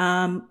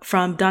 from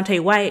Daunte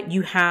White,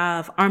 you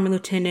have Army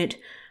Lieutenant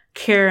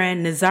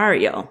Caron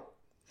Nazario.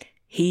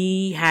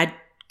 He had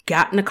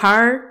gotten a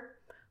car,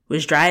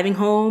 was driving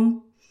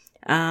home.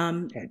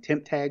 Had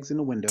temp tags in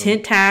the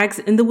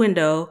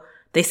window.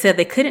 They said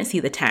they couldn't see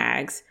the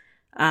tags.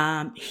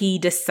 He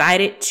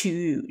decided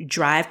to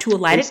drive to a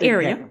lighted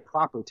area.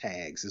 Improper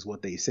tags is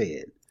what they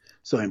said.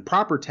 So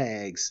improper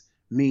tags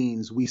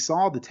means we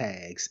saw the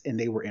tags and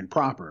they were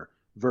improper,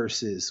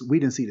 versus we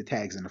didn't see the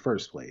tags in the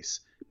first place.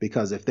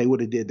 Because if they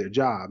would have did their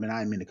job, and I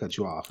didn't mean to cut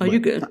you off. Oh, you're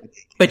good.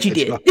 But you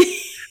did.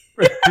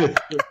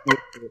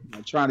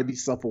 I'm trying to be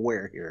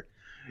self-aware here.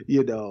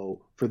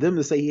 For them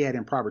to say he had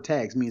improper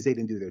tags means they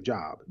didn't do their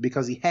job,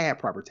 because he had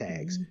proper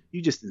tags.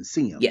 You just didn't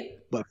see him. Yeah.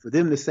 But for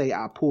them to say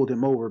I pulled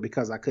him over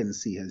because I couldn't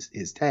see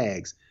his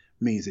tags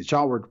means that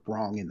y'all were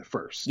wrong in the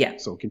first. Yeah.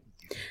 So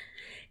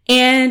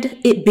and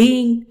it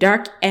being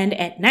dark and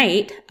at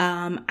night,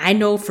 I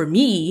know for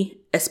me,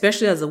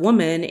 especially as a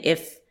woman,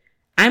 if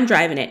I'm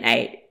driving at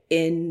night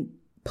and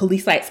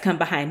police lights come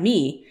behind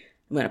me,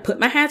 I'm going to put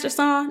my hazards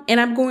on and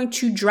I'm going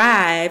to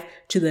drive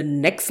to the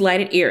next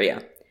lighted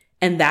area.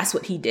 And that's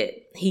what he did.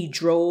 He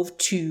drove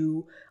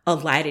to a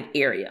lighted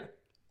area.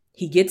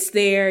 He gets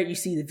there. You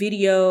see the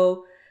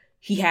video.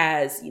 He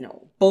has,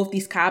 both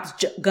these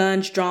cops,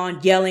 guns drawn,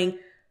 yelling,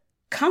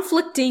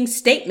 conflicting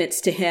statements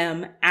to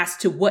him as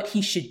to what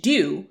he should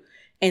do.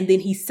 And then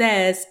he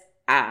says,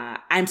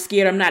 I'm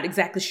scared. I'm not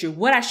exactly sure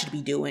what I should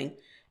be doing.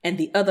 And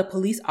the other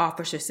police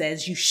officer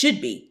says, you should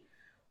be.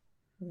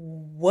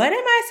 What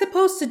am I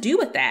supposed to do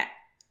with that?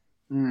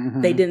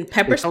 They didn't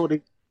pepper.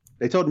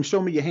 They told him,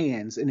 show me your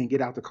hands and then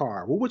get out the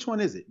car. Well, which one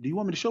is it? Do you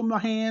want me to show me my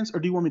hands, or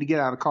do you want me to get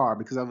out of the car?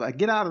 Because if I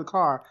get out of the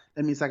car,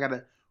 that means I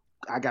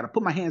gotta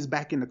put my hands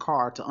back in the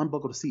car to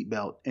unbuckle the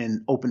seatbelt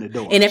and open the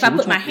door. And if I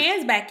put my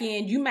hands back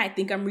in, you might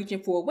think I'm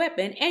reaching for a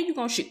weapon and you're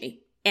going to shoot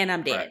me and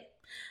I'm dead.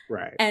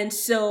 Right. And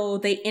so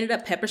they ended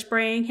up pepper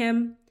spraying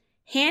him,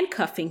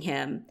 handcuffing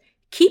him,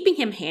 keeping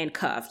him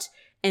handcuffed.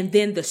 And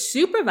then the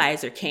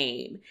supervisor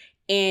came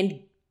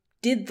and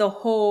did the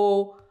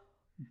whole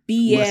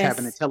BS. Let's have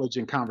an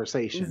intelligent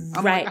conversation.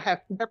 I'm right. Like, I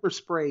have pepper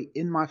spray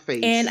in my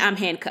face. And I'm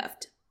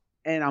handcuffed.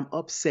 And I'm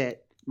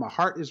upset. My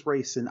heart is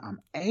racing.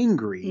 I'm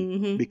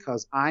angry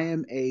because I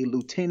am a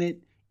lieutenant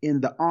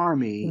in the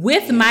Army.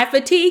 With my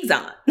fatigues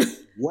on.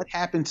 What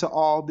happened to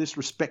all this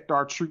respect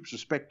our troops,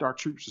 respect our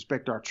troops,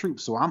 respect our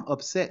troops? So I'm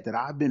upset that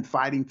I've been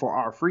fighting for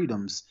our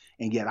freedoms,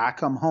 and yet I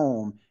come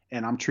home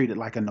and I'm treated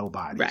like a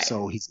nobody. Right.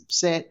 So he's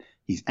upset.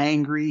 He's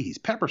angry. He's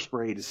pepper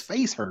sprayed. His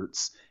face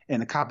hurts.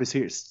 And the cop is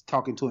here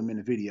talking to him in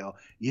the video.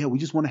 Yeah, we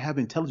just want to have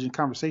intelligent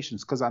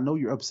conversations because I know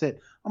you're upset.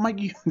 I'm like,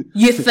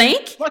 you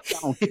think? What? I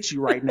don't hit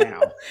you right now.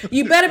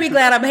 You better be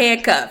glad I'm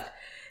handcuffed.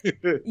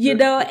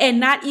 And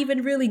not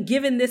even really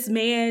giving this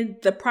man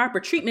the proper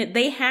treatment.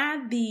 They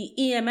had the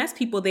EMS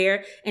people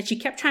there and she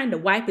kept trying to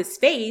wipe his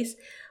face,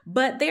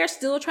 but they're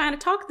still trying to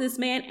talk to this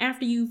man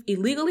after you've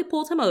illegally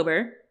pulled him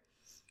over.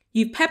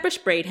 You've pepper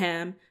sprayed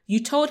him.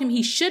 You told him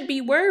he should be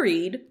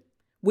worried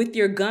with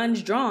your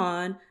guns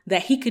drawn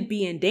that he could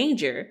be in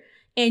danger.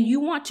 And you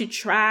want to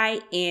try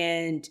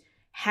and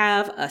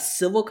have a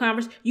civil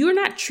conversation. You're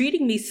not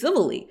treating me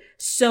civilly.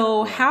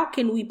 So how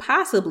can we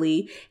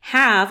possibly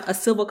have a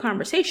civil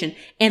conversation?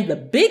 And the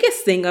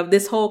biggest thing of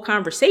this whole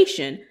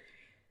conversation,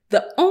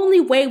 the only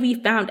way we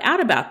found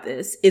out about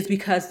this is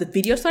because the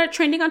video started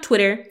trending on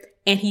Twitter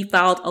and he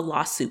filed a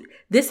lawsuit.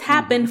 This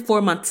happened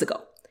 4 months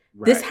ago.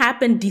 Right. This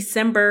happened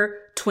December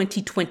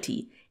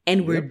 2020.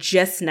 And we're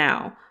just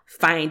now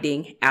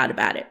finding out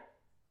about it.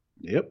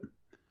 Yep.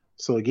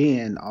 So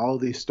again, all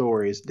these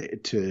stories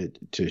to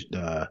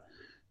the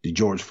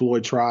George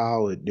Floyd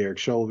trial with Derek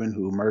Chauvin,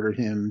 who murdered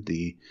him,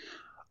 the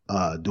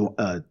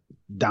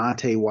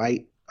Daunte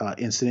White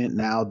incident.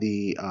 Now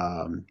the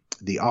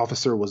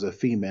officer was a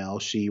female.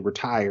 She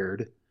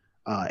retired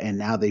And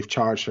now they've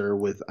charged her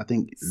with, I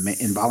think,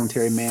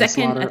 involuntary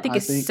manslaughter. I think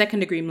it's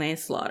second-degree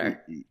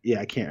manslaughter.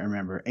 Yeah, I can't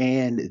remember.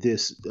 And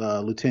this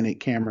Lieutenant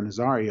Cameron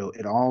Nazario,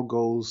 it all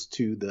goes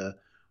to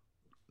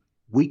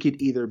we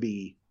could either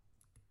be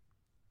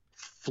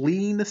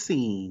fleeing the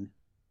scene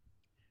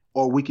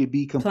or we could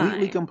be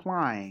completely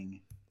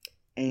complying.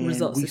 And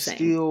results we the same.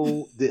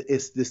 still,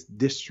 it's this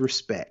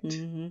disrespect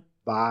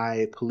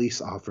by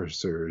police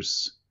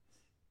officers.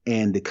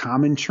 And the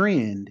common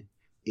trend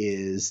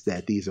is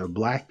that these are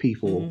Black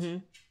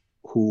people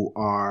who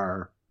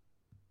are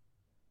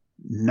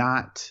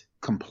not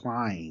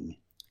complying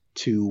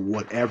to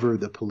whatever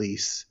the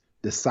police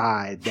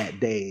decide that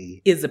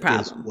day is the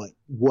problem.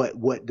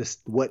 Is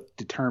what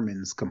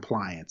determines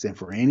compliance. And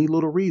for any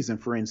little reason,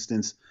 for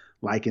instance,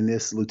 like in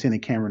this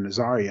Lieutenant Cameron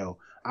Nazario,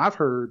 I've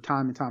heard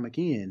time and time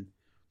again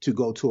to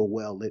go to a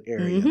well-lit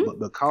area, but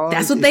because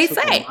that's what they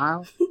say.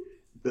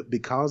 But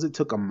because it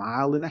took a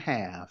mile and a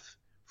half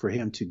for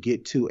him to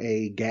get to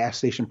a gas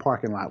station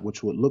parking lot,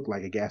 which would look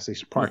like a gas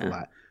station parking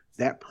lot,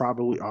 that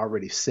probably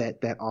already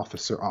set that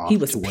officer off. He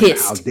was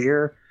pissed.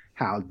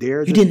 How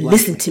dare you didn't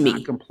listen to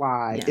me?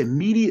 Comply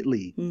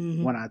immediately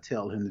when I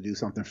tell him to do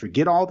something.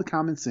 Forget all the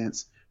common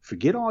sense.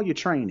 Forget all your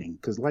training.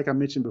 Because like I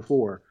mentioned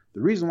before,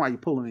 the reason why you're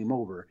pulling him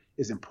over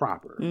is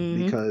improper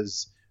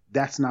because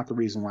that's not the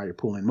reason why you're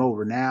pulling him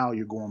over. Now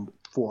you're going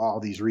for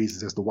all these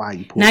reasons as to why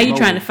you pull him over. Now you're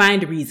trying to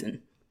find a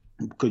reason.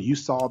 Because you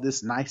saw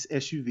this nice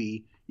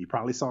SUV. You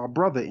probably saw a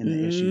brother in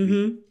the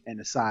SUV and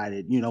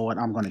decided, you know what,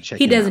 I'm going to check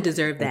him out. He doesn't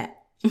deserve that.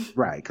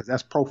 Right, because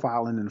that's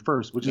profiling in the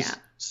first, which is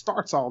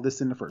starts all this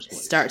in the first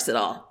place. Starts it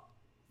all.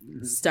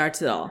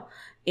 Starts it all.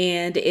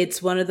 And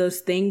it's one of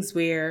those things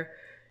where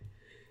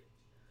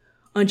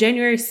on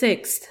January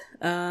 6th,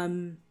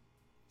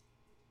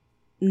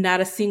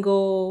 not a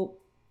single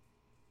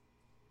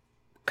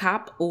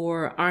cop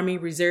or Army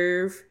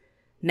Reserve,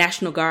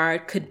 National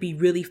Guard could be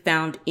really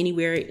found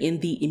anywhere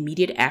in the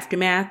immediate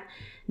aftermath.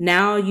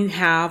 Now you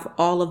have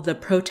all of the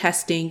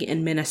protesting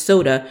in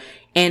Minnesota,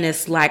 and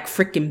it's like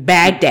freaking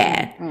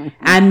Baghdad.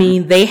 I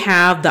mean, they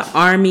have the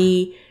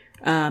Army,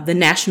 the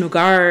National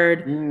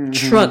Guard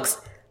trucks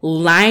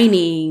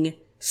surrounding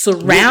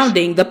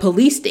the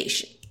police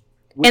station.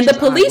 And the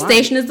police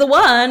station is the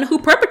one who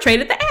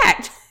perpetrated the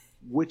act.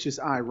 Which is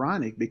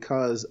ironic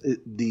because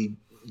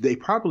they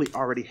probably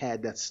already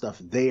had that stuff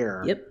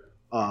there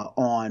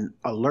on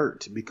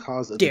alert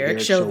because of the Derek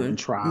Chauvin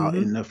trial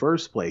in the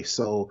first place.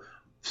 So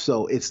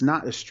it's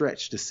not a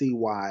stretch to see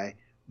why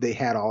they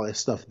had all that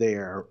stuff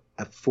there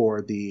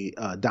for the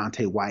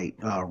Dante White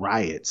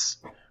riots,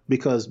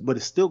 but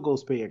it still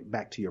goes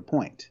back to your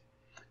point.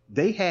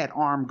 They had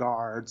armed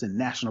guards and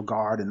National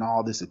Guard and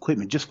all this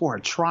equipment just for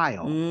a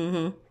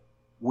trial.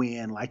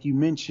 When, like you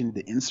mentioned,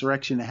 the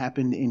insurrection that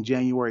happened in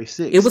January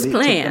 6th, it was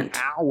planned. Took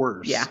them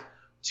hours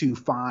to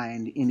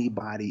find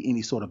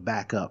any sort of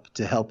backup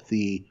to help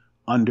the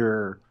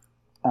underarmed,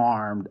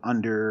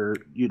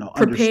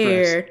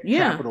 understressed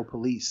Capitol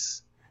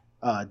Police,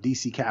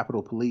 DC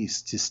Capitol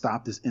Police, to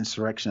stop this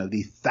insurrection of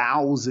the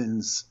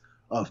thousands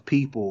of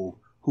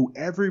people who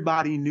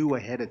everybody knew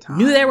ahead of time,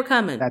 knew they were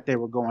coming, that they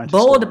were going to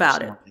bold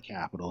about it, the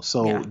Capitol.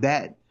 So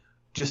that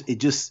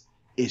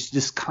it's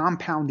just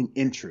compounding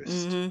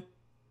interest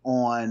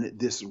on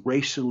this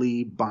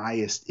racially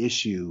biased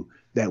issue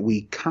that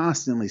we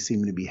constantly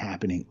seem to be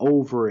happening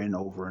over and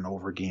over and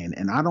over again.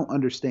 And I don't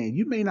understand.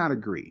 You may not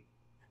agree,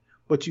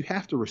 but you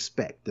have to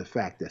respect the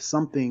fact that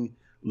something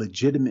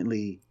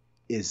legitimately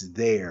is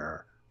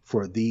there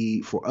for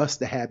us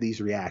to have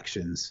these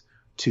reactions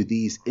to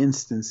these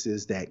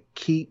instances that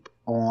keep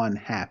on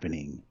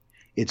happening.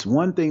 It's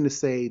one thing to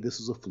say this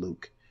was a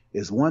fluke.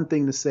 It's one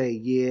thing to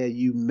say,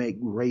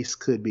 race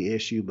could be an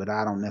issue, but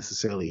I don't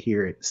necessarily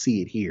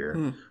see it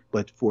here.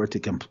 But for it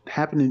to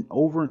happen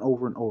over and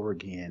over and over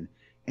again,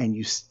 and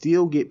you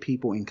still get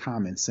people in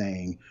comments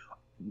saying,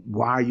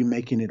 why are you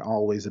making it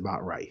always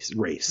about race?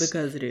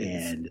 Because it is.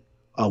 And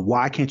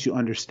why can't you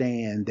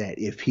understand that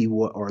if he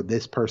would, or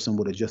this person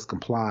would have just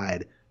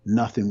complied,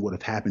 nothing would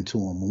have happened to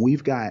him? And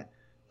we've got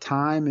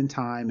time and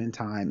time and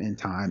time and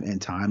time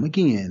and time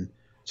again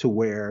to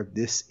where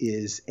this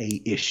is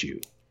a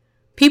issue.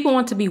 People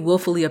want to be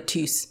willfully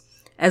obtuse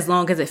as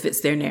long as it fits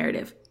their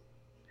narrative.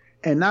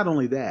 And not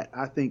only that,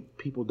 I think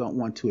people don't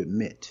want to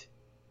admit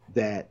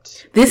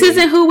that this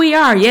isn't who we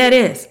are. Yeah, it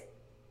is.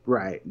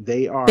 Right.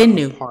 They are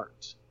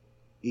part,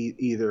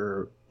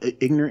 either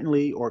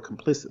ignorantly or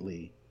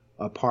complicitly,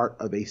 a part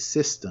of a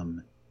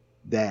system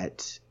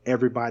that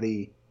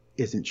everybody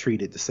isn't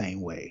treated the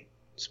same way.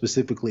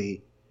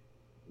 Specifically,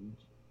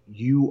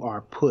 you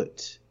are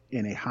put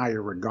in a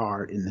higher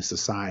regard in the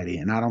society.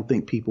 And I don't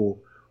think people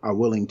are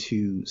willing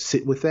to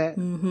sit with that.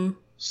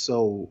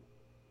 So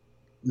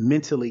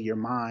mentally, your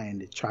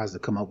mind tries to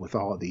come up with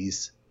all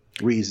these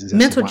reasons.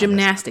 Mental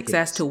gymnastics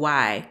as to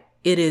why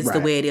it is the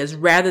way it is,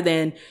 rather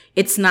than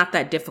it's not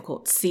that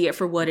difficult. See it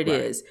for what it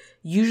is.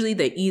 Usually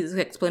the easiest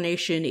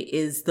explanation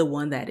is the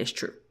one that is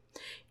true.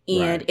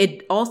 And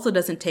it also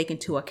doesn't take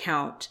into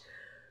account,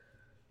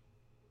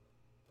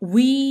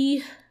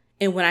 we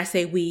And when I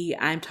say we,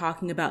 I'm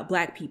talking about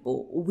Black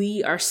people.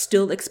 We are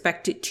still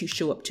expected to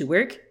show up to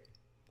work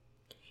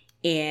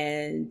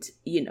and,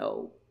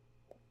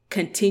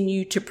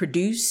 continue to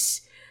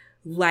produce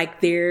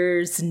like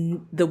there's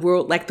the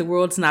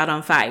world's not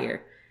on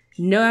fire.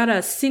 Not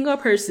a single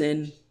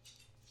person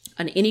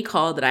on any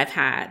call that I've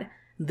had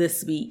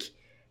this week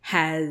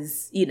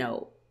has,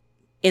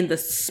 in the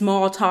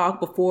small talk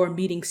before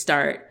meetings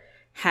start,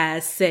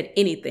 has said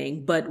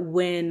anything. But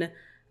when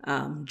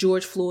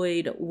George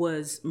Floyd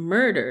was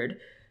murdered,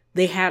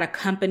 they had a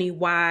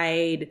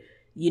company-wide,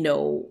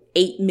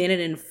 8-minute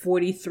and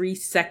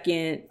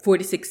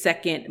 46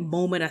 second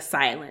moment of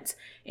silence.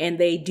 And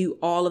they do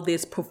all of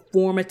this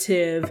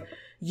performative,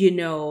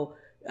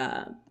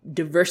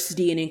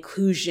 diversity and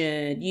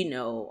inclusion,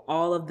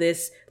 all of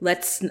this,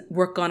 let's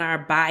work on our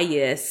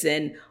bias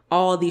and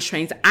all these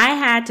trainings. I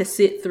had to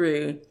sit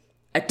through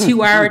a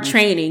 2-hour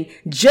training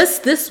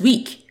just this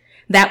week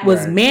that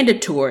was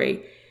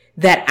mandatory,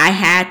 that I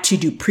had to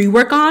do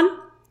pre-work on,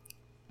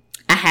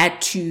 I had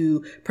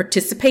to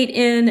participate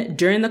in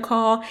during the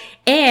call,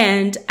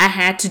 and I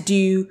had to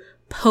do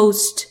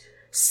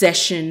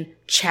post-session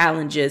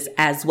challenges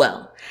as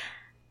well.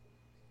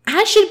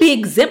 I should be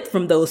exempt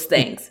from those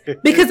things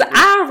because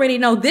I already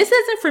know this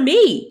isn't for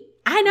me.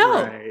 I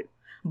know. Right.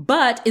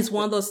 But it's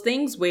one of those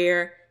things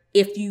where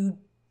if you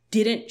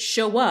didn't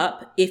show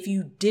up, if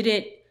you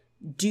didn't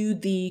do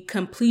the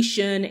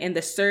completion and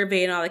the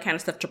survey and all that kind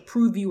of stuff to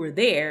prove you were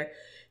there,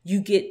 you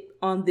get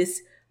on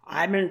this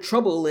I'm in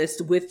trouble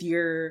list with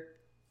your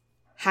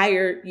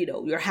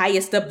your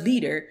highest up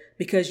leader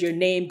because your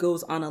name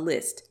goes on a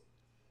list.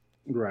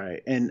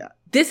 Right. And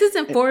this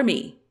isn't for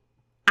me.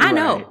 I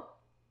know.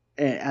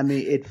 And I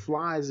mean, it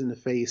flies in the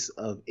face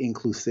of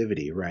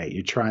inclusivity, right?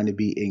 You're trying to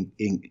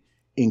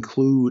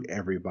include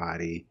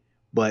everybody,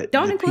 but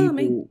don't include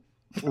me.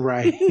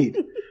 Right.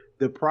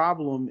 The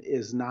problem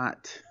is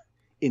not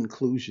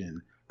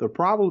inclusion. The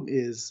problem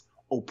is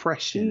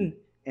oppression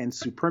and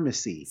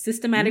supremacy.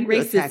 Systematic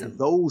racism. Attack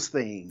those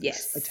things.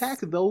 Yes.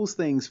 Attack those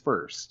things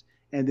first.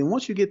 And then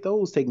once you get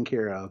those taken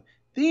care of,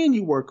 then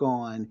you work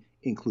on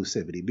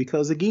inclusivity.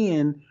 Because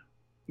again,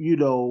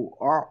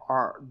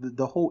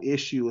 the whole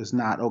issue is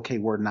not, okay,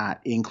 we're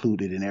not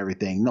included in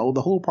everything. No,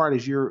 the whole part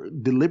is you're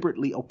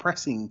deliberately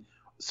oppressing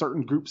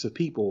certain groups of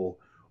people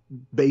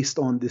based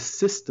on this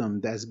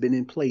system that's been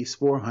in place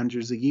for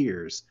hundreds of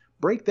years.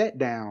 Break that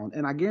down,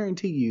 and I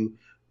guarantee you,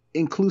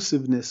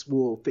 inclusiveness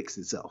will fix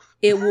itself.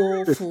 It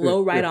will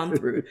flow right on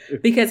through.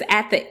 Because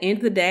at the end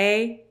of the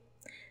day,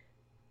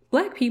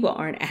 Black people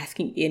aren't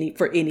asking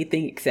for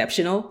anything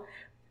exceptional.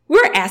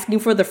 We're asking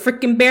for the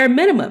freaking bare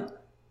minimum.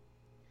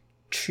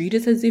 Treat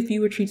us as if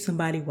you would treat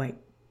somebody white.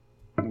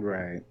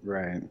 Right.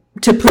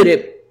 To put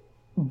it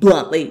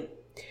bluntly,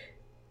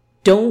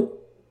 don't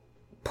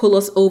pull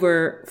us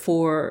over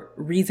for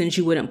reasons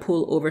you wouldn't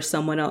pull over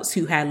someone else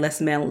who had less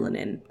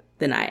melanin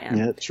than I am.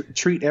 Yeah,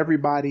 treat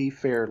everybody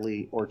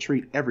fairly or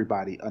treat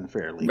everybody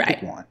unfairly. Right.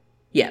 Pick one.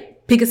 Yeah.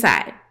 Pick a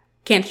side.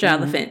 Can't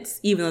straddle the fence,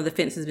 even though the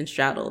fence has been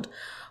straddled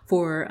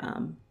for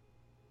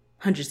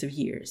hundreds of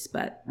years.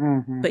 But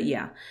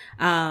yeah.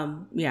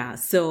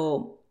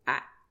 So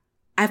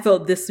I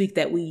felt this week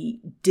that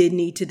we did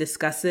need to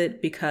discuss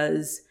it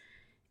because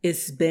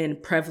it's been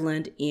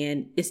prevalent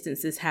and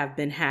instances have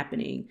been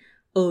happening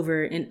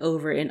over and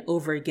over and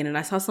over again. And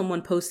I saw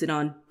someone posted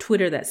on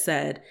Twitter that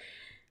said,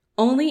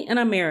 only in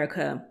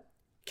America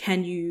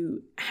can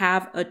you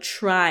have a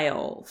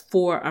trial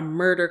for a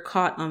murder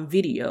caught on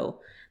video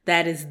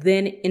that is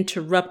then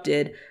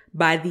interrupted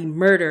by the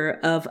murder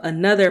of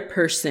another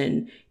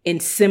person in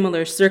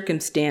similar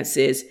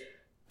circumstances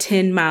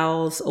 10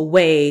 miles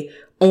away,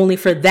 only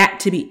for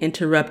that to be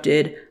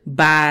interrupted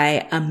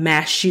by a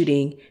mass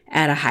shooting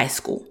at a high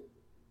school.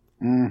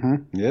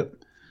 Yep.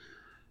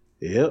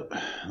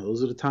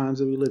 Those are the times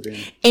that we live in.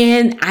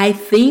 And I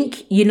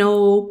think,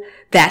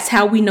 that's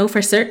how we know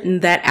for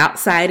certain that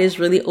outside is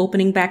really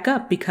opening back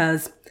up,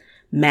 because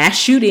mass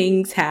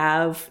shootings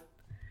have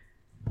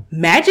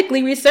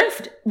magically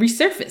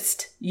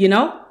resurfaced,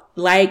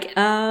 like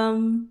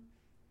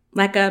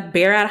a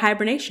bear out of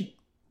hibernation.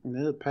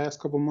 In the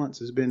past couple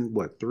months, it's been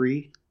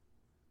 3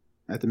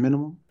 at the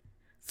minimum?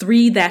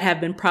 3 that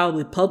have been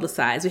probably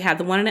publicized. We had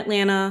the one in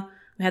Atlanta.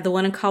 We had the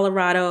one in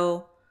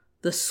Colorado.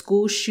 The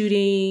school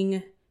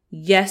shooting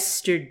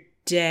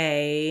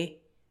yesterday.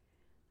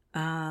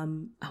 I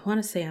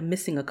want to say I'm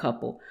missing a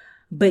couple.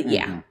 But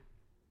yeah.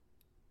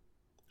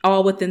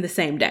 All within the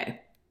same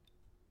day.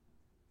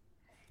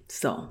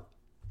 So.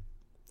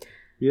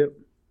 Yep.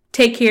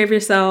 Take care of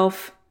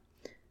yourself.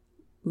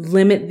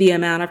 Limit the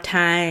amount of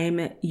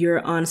time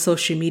you're on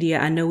social media.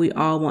 I know we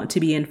all want to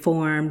be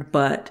informed,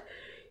 but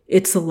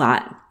it's a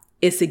lot.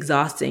 It's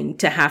exhausting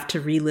to have to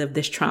relive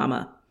this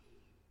trauma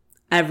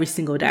every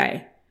single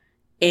day.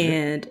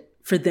 And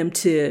for them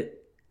to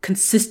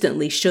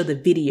consistently show the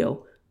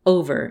video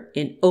over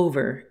and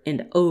over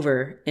and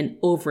over and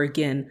over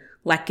again,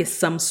 like it's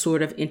some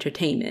sort of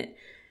entertainment,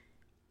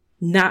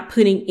 not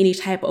putting any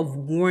type of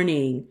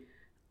warning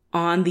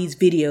on these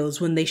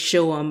videos when they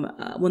show them,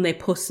 when they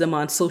post them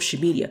on social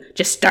media,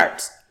 just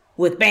starts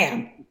with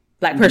bam,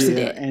 black person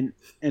dead.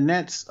 And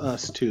that's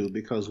us too,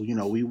 because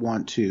we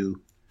want to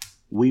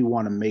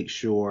make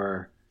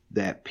sure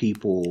that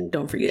people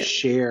don't forget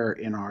share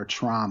in our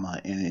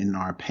trauma and in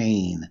our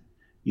pain.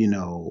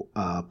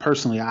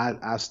 Personally,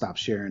 I stopped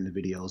sharing the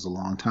videos a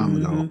long time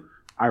ago.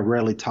 I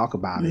rarely talk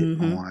about it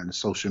on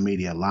social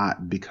media a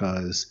lot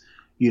because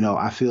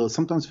I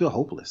sometimes feel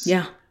hopeless.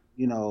 Yeah.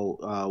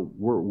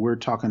 We're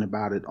talking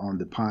about it on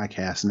the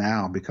podcast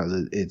now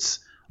because it's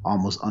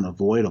almost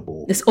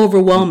unavoidable. It's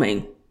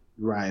overwhelming.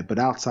 Right. But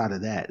outside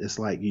of that, it's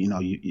like,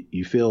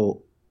 you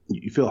feel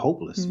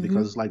hopeless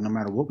because it's like, no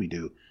matter what we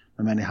do,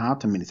 no matter how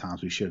many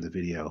times we share the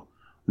video,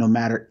 no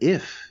matter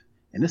if,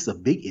 and this is a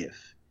big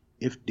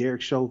if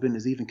Derek Chauvin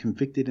is even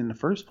convicted in the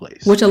first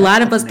place. Which a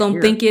lot of us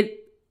don't think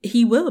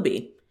he will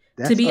be,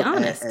 to be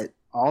honest.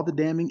 All the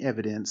damning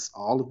evidence,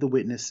 all of the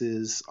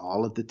witnesses,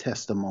 all of the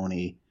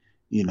testimony,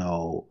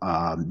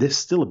 this is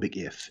still a big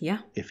if. Yeah.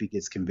 If he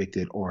gets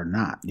convicted or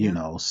not,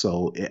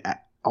 so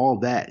all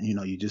that,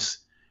 you just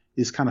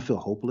kind of feel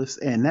hopeless,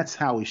 and that's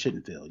how we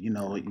shouldn't feel.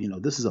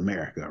 This is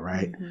America,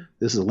 right?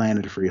 This is a land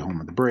of the free, home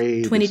of the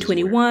brave.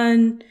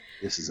 2021.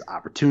 This is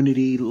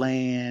opportunity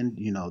land.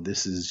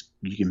 This is,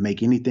 you can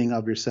make anything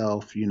of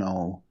yourself.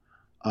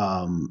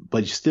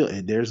 But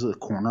there's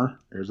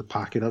a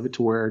pocket of it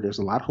to where there's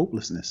a lot of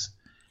hopelessness.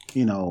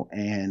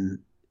 And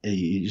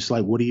you just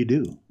like, what do you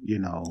do?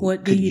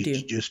 What do you do?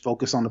 Just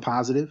focus on the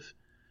positive.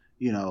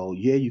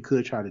 You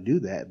could try to do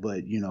that,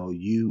 but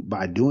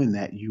by doing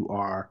that, you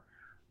are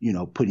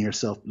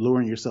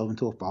luring yourself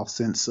into a false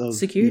sense of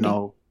security.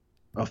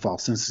 A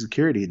false sense of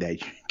security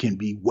that you can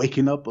be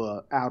waking up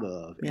out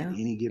of at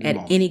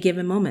any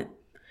given moment.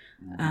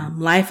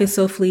 Life is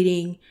so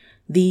fleeting.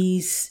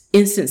 These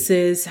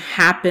instances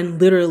happen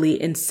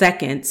literally in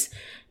seconds,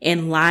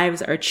 and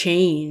lives are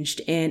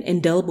changed, and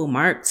indelible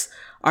marks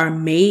are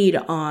made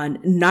on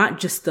not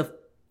just the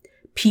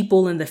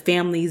people and the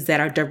families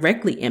that are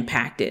directly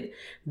impacted.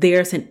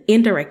 There's an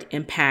indirect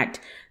impact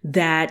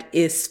that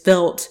is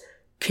felt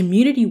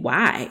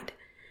community-wide,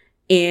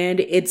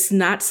 and it's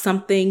not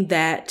something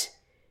that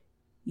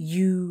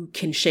you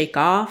can shake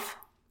off.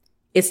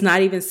 It's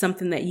not even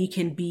something that you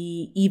can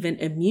be even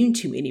immune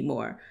to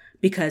anymore,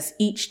 because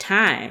each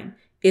time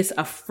it's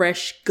a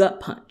fresh gut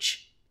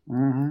punch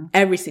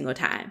every single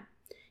time.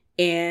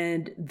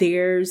 And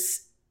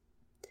there's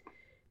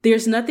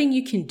nothing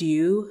you can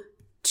do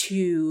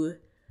to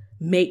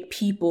make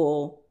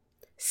people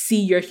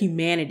see your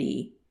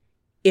humanity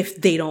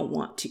if they don't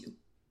want to.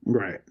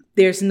 Right.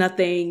 There's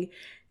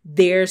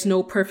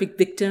no perfect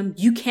victim.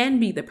 You can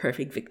be the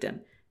perfect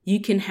victim. You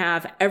can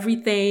have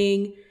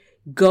everything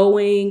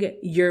going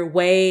your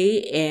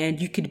way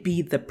and you could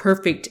be the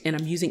perfect, and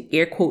I'm using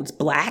air quotes,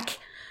 black.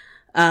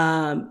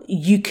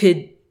 You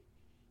could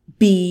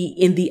be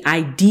in the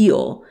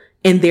ideal,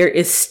 and there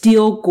is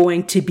still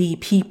going to be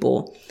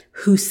people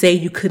who say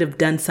you could have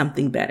done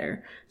something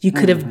better. You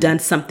could have done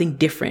something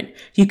different.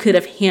 You could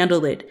have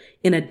handled it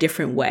in a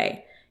different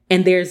way.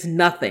 And there's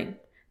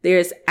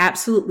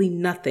absolutely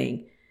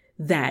nothing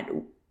that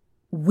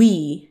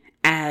we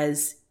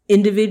as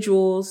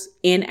individuals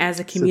and as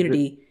a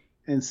community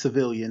and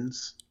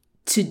civilians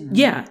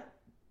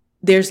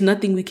there's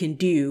nothing we can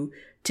do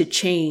to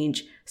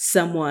change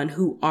someone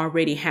who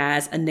already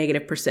has a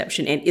negative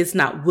perception and is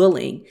not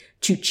willing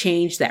to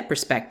change that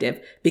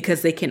perspective,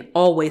 because they can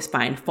always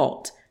find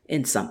fault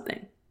in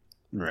something.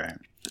 Right.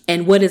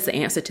 And what is the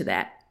answer to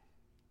that?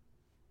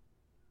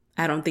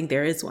 I don't think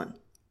there is one.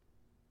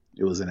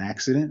 It was an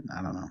accident?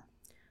 I don't know.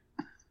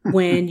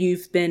 When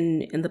you've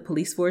been in the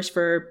police force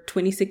for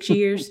 26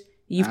 years,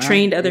 you've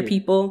trained other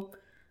people.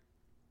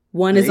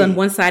 One is on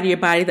one side of your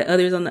body, the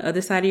other is on the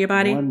other side of your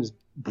body. One's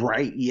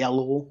bright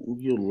yellow,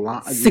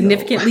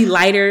 significantly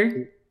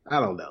lighter.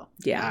 I don't know.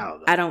 Yeah,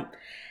 I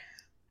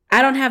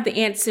don't have the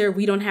answer.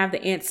 We don't have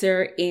the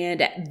answer.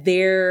 And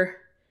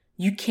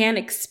you can't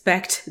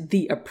expect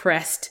the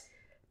oppressed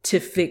to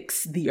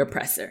fix the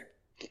oppressor.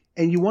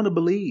 And you want to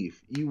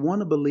believe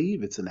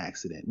it's an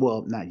accident.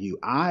 Well, not you.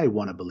 I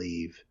want to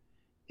believe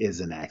is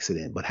an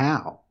accident, but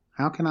how?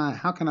 How can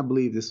I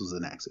believe this was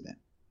an accident?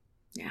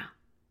 Yeah,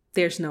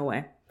 there's no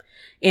way.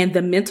 And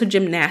the mental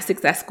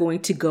gymnastics that's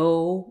going to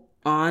go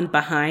on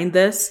behind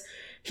this,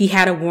 he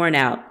had a warrant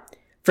out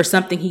for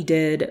something he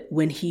did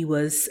when he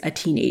was a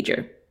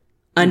teenager,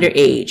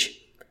 underage.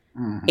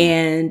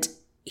 And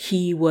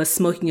he was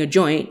smoking a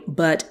joint,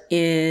 but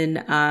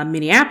in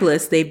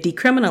Minneapolis, they've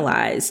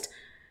decriminalized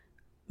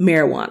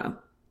marijuana.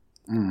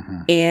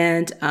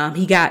 And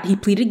he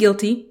pleaded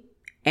guilty,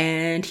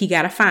 and he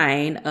got a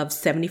fine of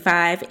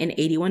 $75 and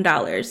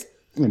 $81.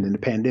 And then the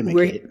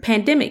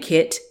pandemic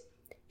hit.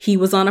 He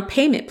was on a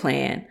payment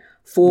plan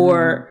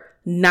for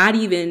not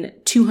even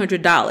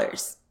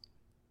 $200.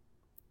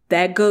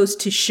 That goes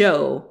to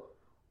show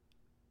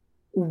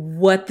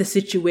what the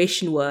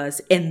situation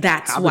was, and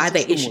that's why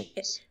they issued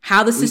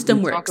how the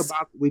system works.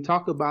 We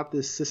talk about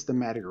this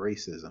systematic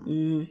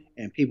racism,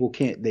 and people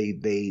can't.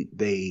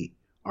 They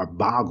are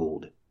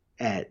boggled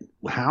at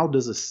how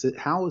is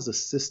a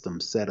system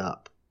set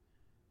up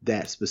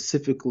that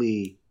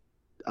specifically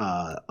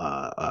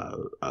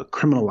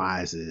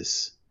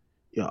criminalizes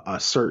a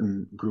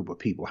certain group of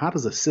people. How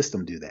does a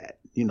system do that?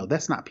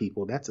 That's not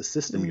people. That's a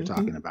system you're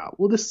talking about.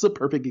 Well, this is a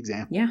perfect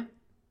example. Yeah.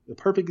 A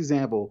perfect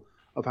example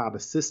of how the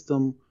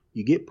system,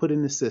 you get put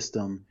in the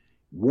system.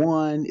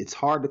 One, it's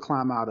hard to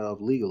climb out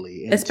of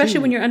legally. And especially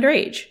when you're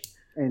underage.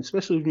 And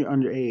especially when you're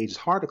underage, it's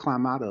hard to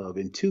climb out of.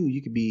 And two,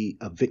 you could be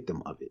a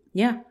victim of it.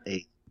 Yeah.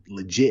 A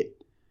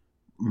legit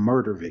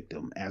murder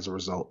victim as a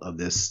result of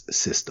this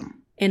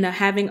system. And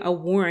having a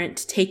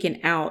warrant taken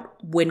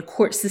out when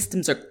court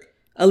systems are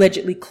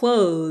allegedly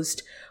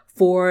closed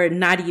for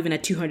not even a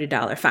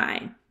 $200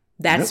 fine.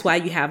 That's why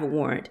you have a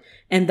warrant.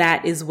 And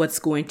that is what's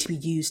going to be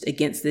used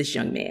against this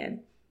young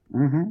man.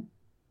 Mm-hmm.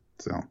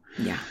 So.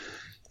 Yeah.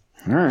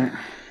 All right.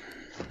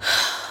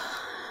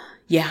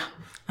 Yeah.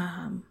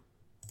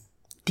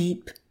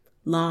 Deep,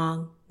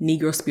 long,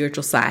 Negro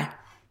spiritual sigh.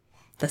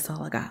 That's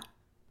all I got.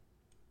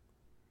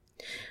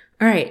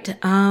 All right.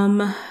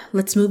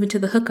 Let's move into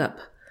the hookup.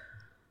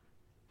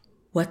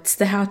 What's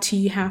the how-to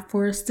you have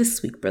for us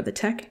this week, Brother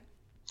Tech?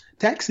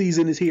 Tax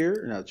season is here,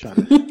 and I'll try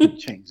to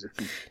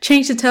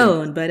change the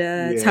tone, but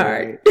it's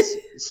hard.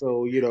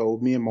 So,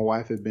 me and my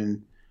wife have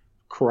been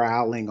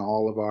corralling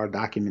all of our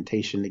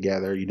documentation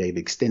together. They've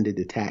extended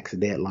the tax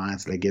deadline,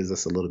 so that gives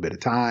us a little bit of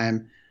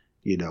time.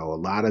 A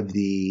lot of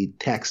the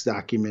tax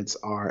documents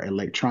are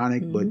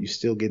electronic, but you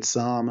still get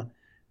some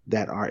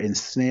that are in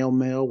snail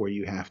mail where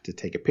you have to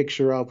take a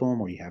picture of them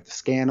or you have to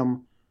scan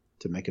them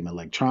to make them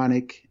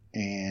electronic.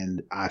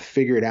 And I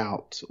figured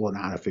out,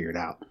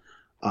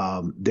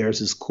 there's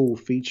this cool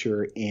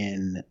feature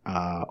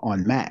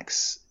on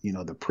Macs,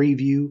 the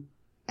preview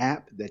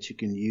app that you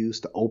can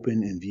use to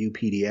open and view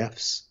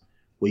PDFs,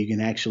 where you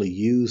can actually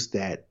use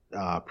that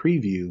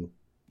preview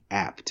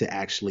app to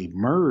actually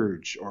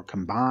merge or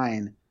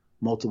combine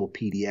multiple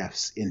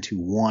PDFs into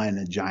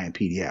one giant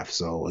PDF.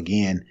 So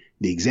again,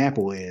 the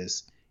example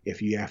is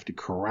if you have to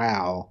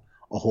corral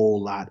a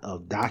whole lot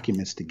of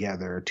documents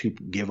together to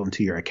give them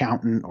to your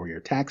accountant or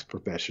your tax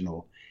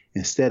professional,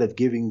 instead of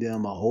giving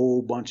them a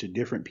whole bunch of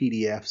different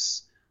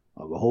PDFs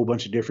of a whole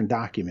bunch of different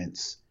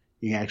documents,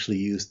 you can actually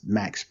use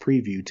Max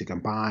Preview to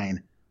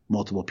combine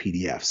multiple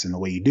PDFs. And the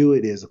way you do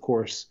it is, of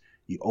course,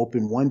 you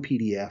open one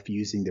PDF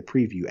using the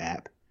Preview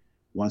app.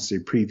 Once the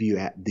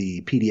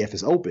PDF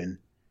is open,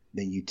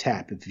 then you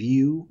tap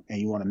View, and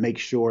you want to make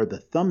sure the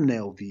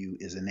thumbnail view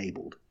is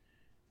enabled.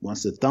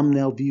 Once the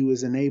thumbnail view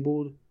is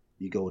enabled,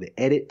 you go to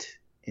Edit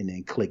and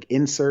then click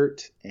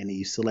Insert, and then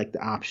you select the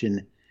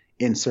option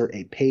Insert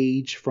a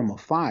page from a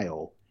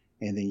file,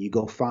 and then you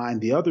go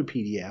find the other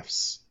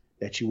PDFs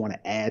that you want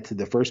to add to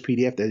the first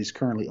PDF that is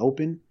currently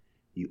open.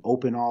 You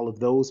open all of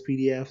those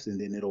PDFs,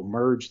 and then it'll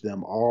merge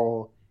them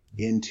all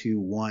into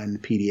one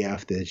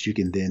PDF that you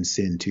can then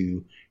send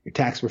to your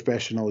tax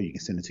professional. You can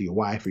send it to your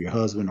wife or your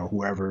husband or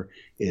whoever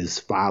is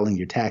filing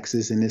your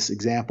taxes in this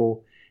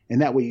example.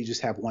 And that way you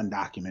just have one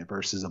document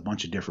versus a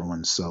bunch of different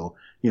ones. So,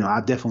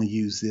 I definitely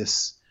use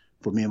this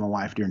for me and my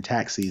wife during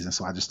tax season.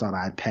 So I just thought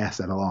I'd pass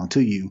that along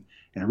to you.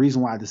 And the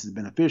reason why this is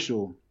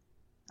beneficial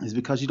is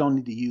because you don't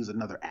need to use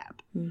another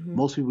app. Mm-hmm.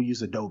 Most people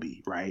use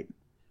Adobe, right?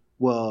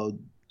 Well,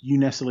 you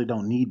necessarily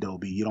don't need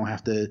Adobe. You don't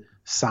have to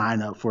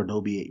sign up for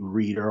Adobe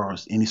Reader or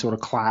any sort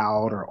of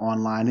cloud or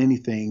online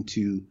anything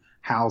to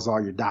house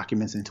all your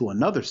documents into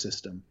another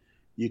system.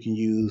 You can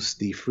use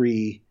the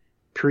free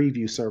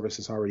preview service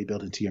that's already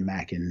built into your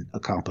Mac and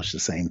accomplish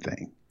the same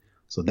thing.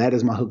 So that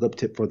is my hookup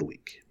tip for the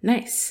week.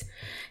 Nice.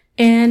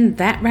 And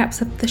that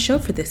wraps up the show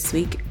for this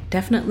week.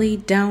 Definitely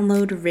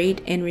download, rate,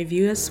 and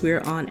review us.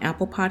 We're on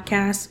Apple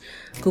Podcasts,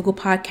 Google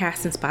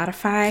Podcasts, and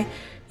Spotify.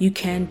 You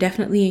can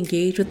definitely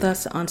engage with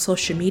us on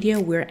social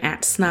media. We're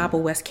at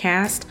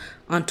SnobOScast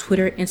on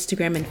Twitter,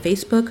 Instagram, and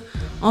Facebook.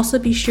 Also,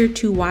 be sure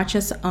to watch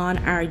us on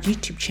our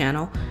YouTube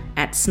channel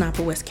at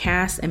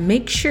SnobOScast, and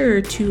make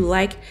sure to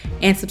like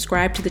and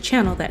subscribe to the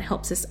channel. That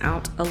helps us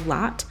out a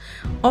lot.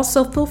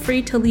 Also, feel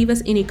free to leave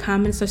us any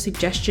comments or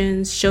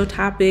suggestions, show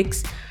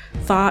topics,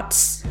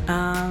 thoughts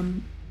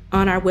on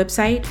our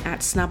website at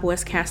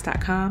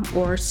snoboscast.com,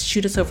 or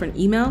shoot us over an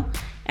email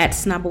at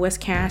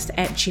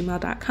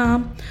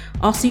snoboscast@gmail.com.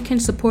 Also, you can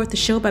support the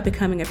show by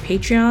becoming a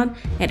Patreon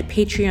at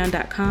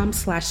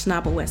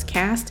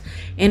patreon.com/snoboscast.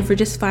 And for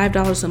just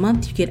 $5 a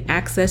month, you get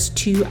access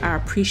to our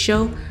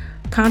pre-show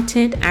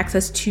content,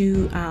 access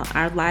to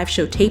our live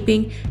show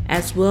taping,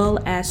 as well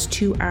as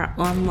to our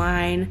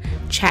online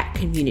chat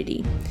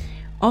community.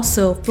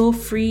 Also, feel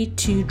free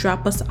to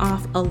drop us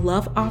off a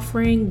love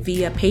offering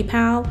via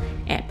PayPal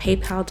at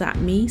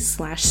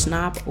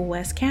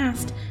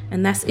paypal.me/snoboscast.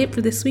 And that's it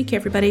for this week,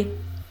 everybody.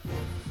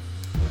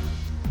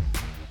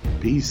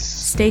 Peace.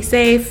 Stay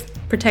safe.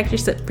 Protect your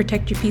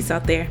peace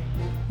out there.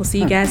 We'll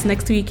see you guys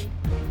next week.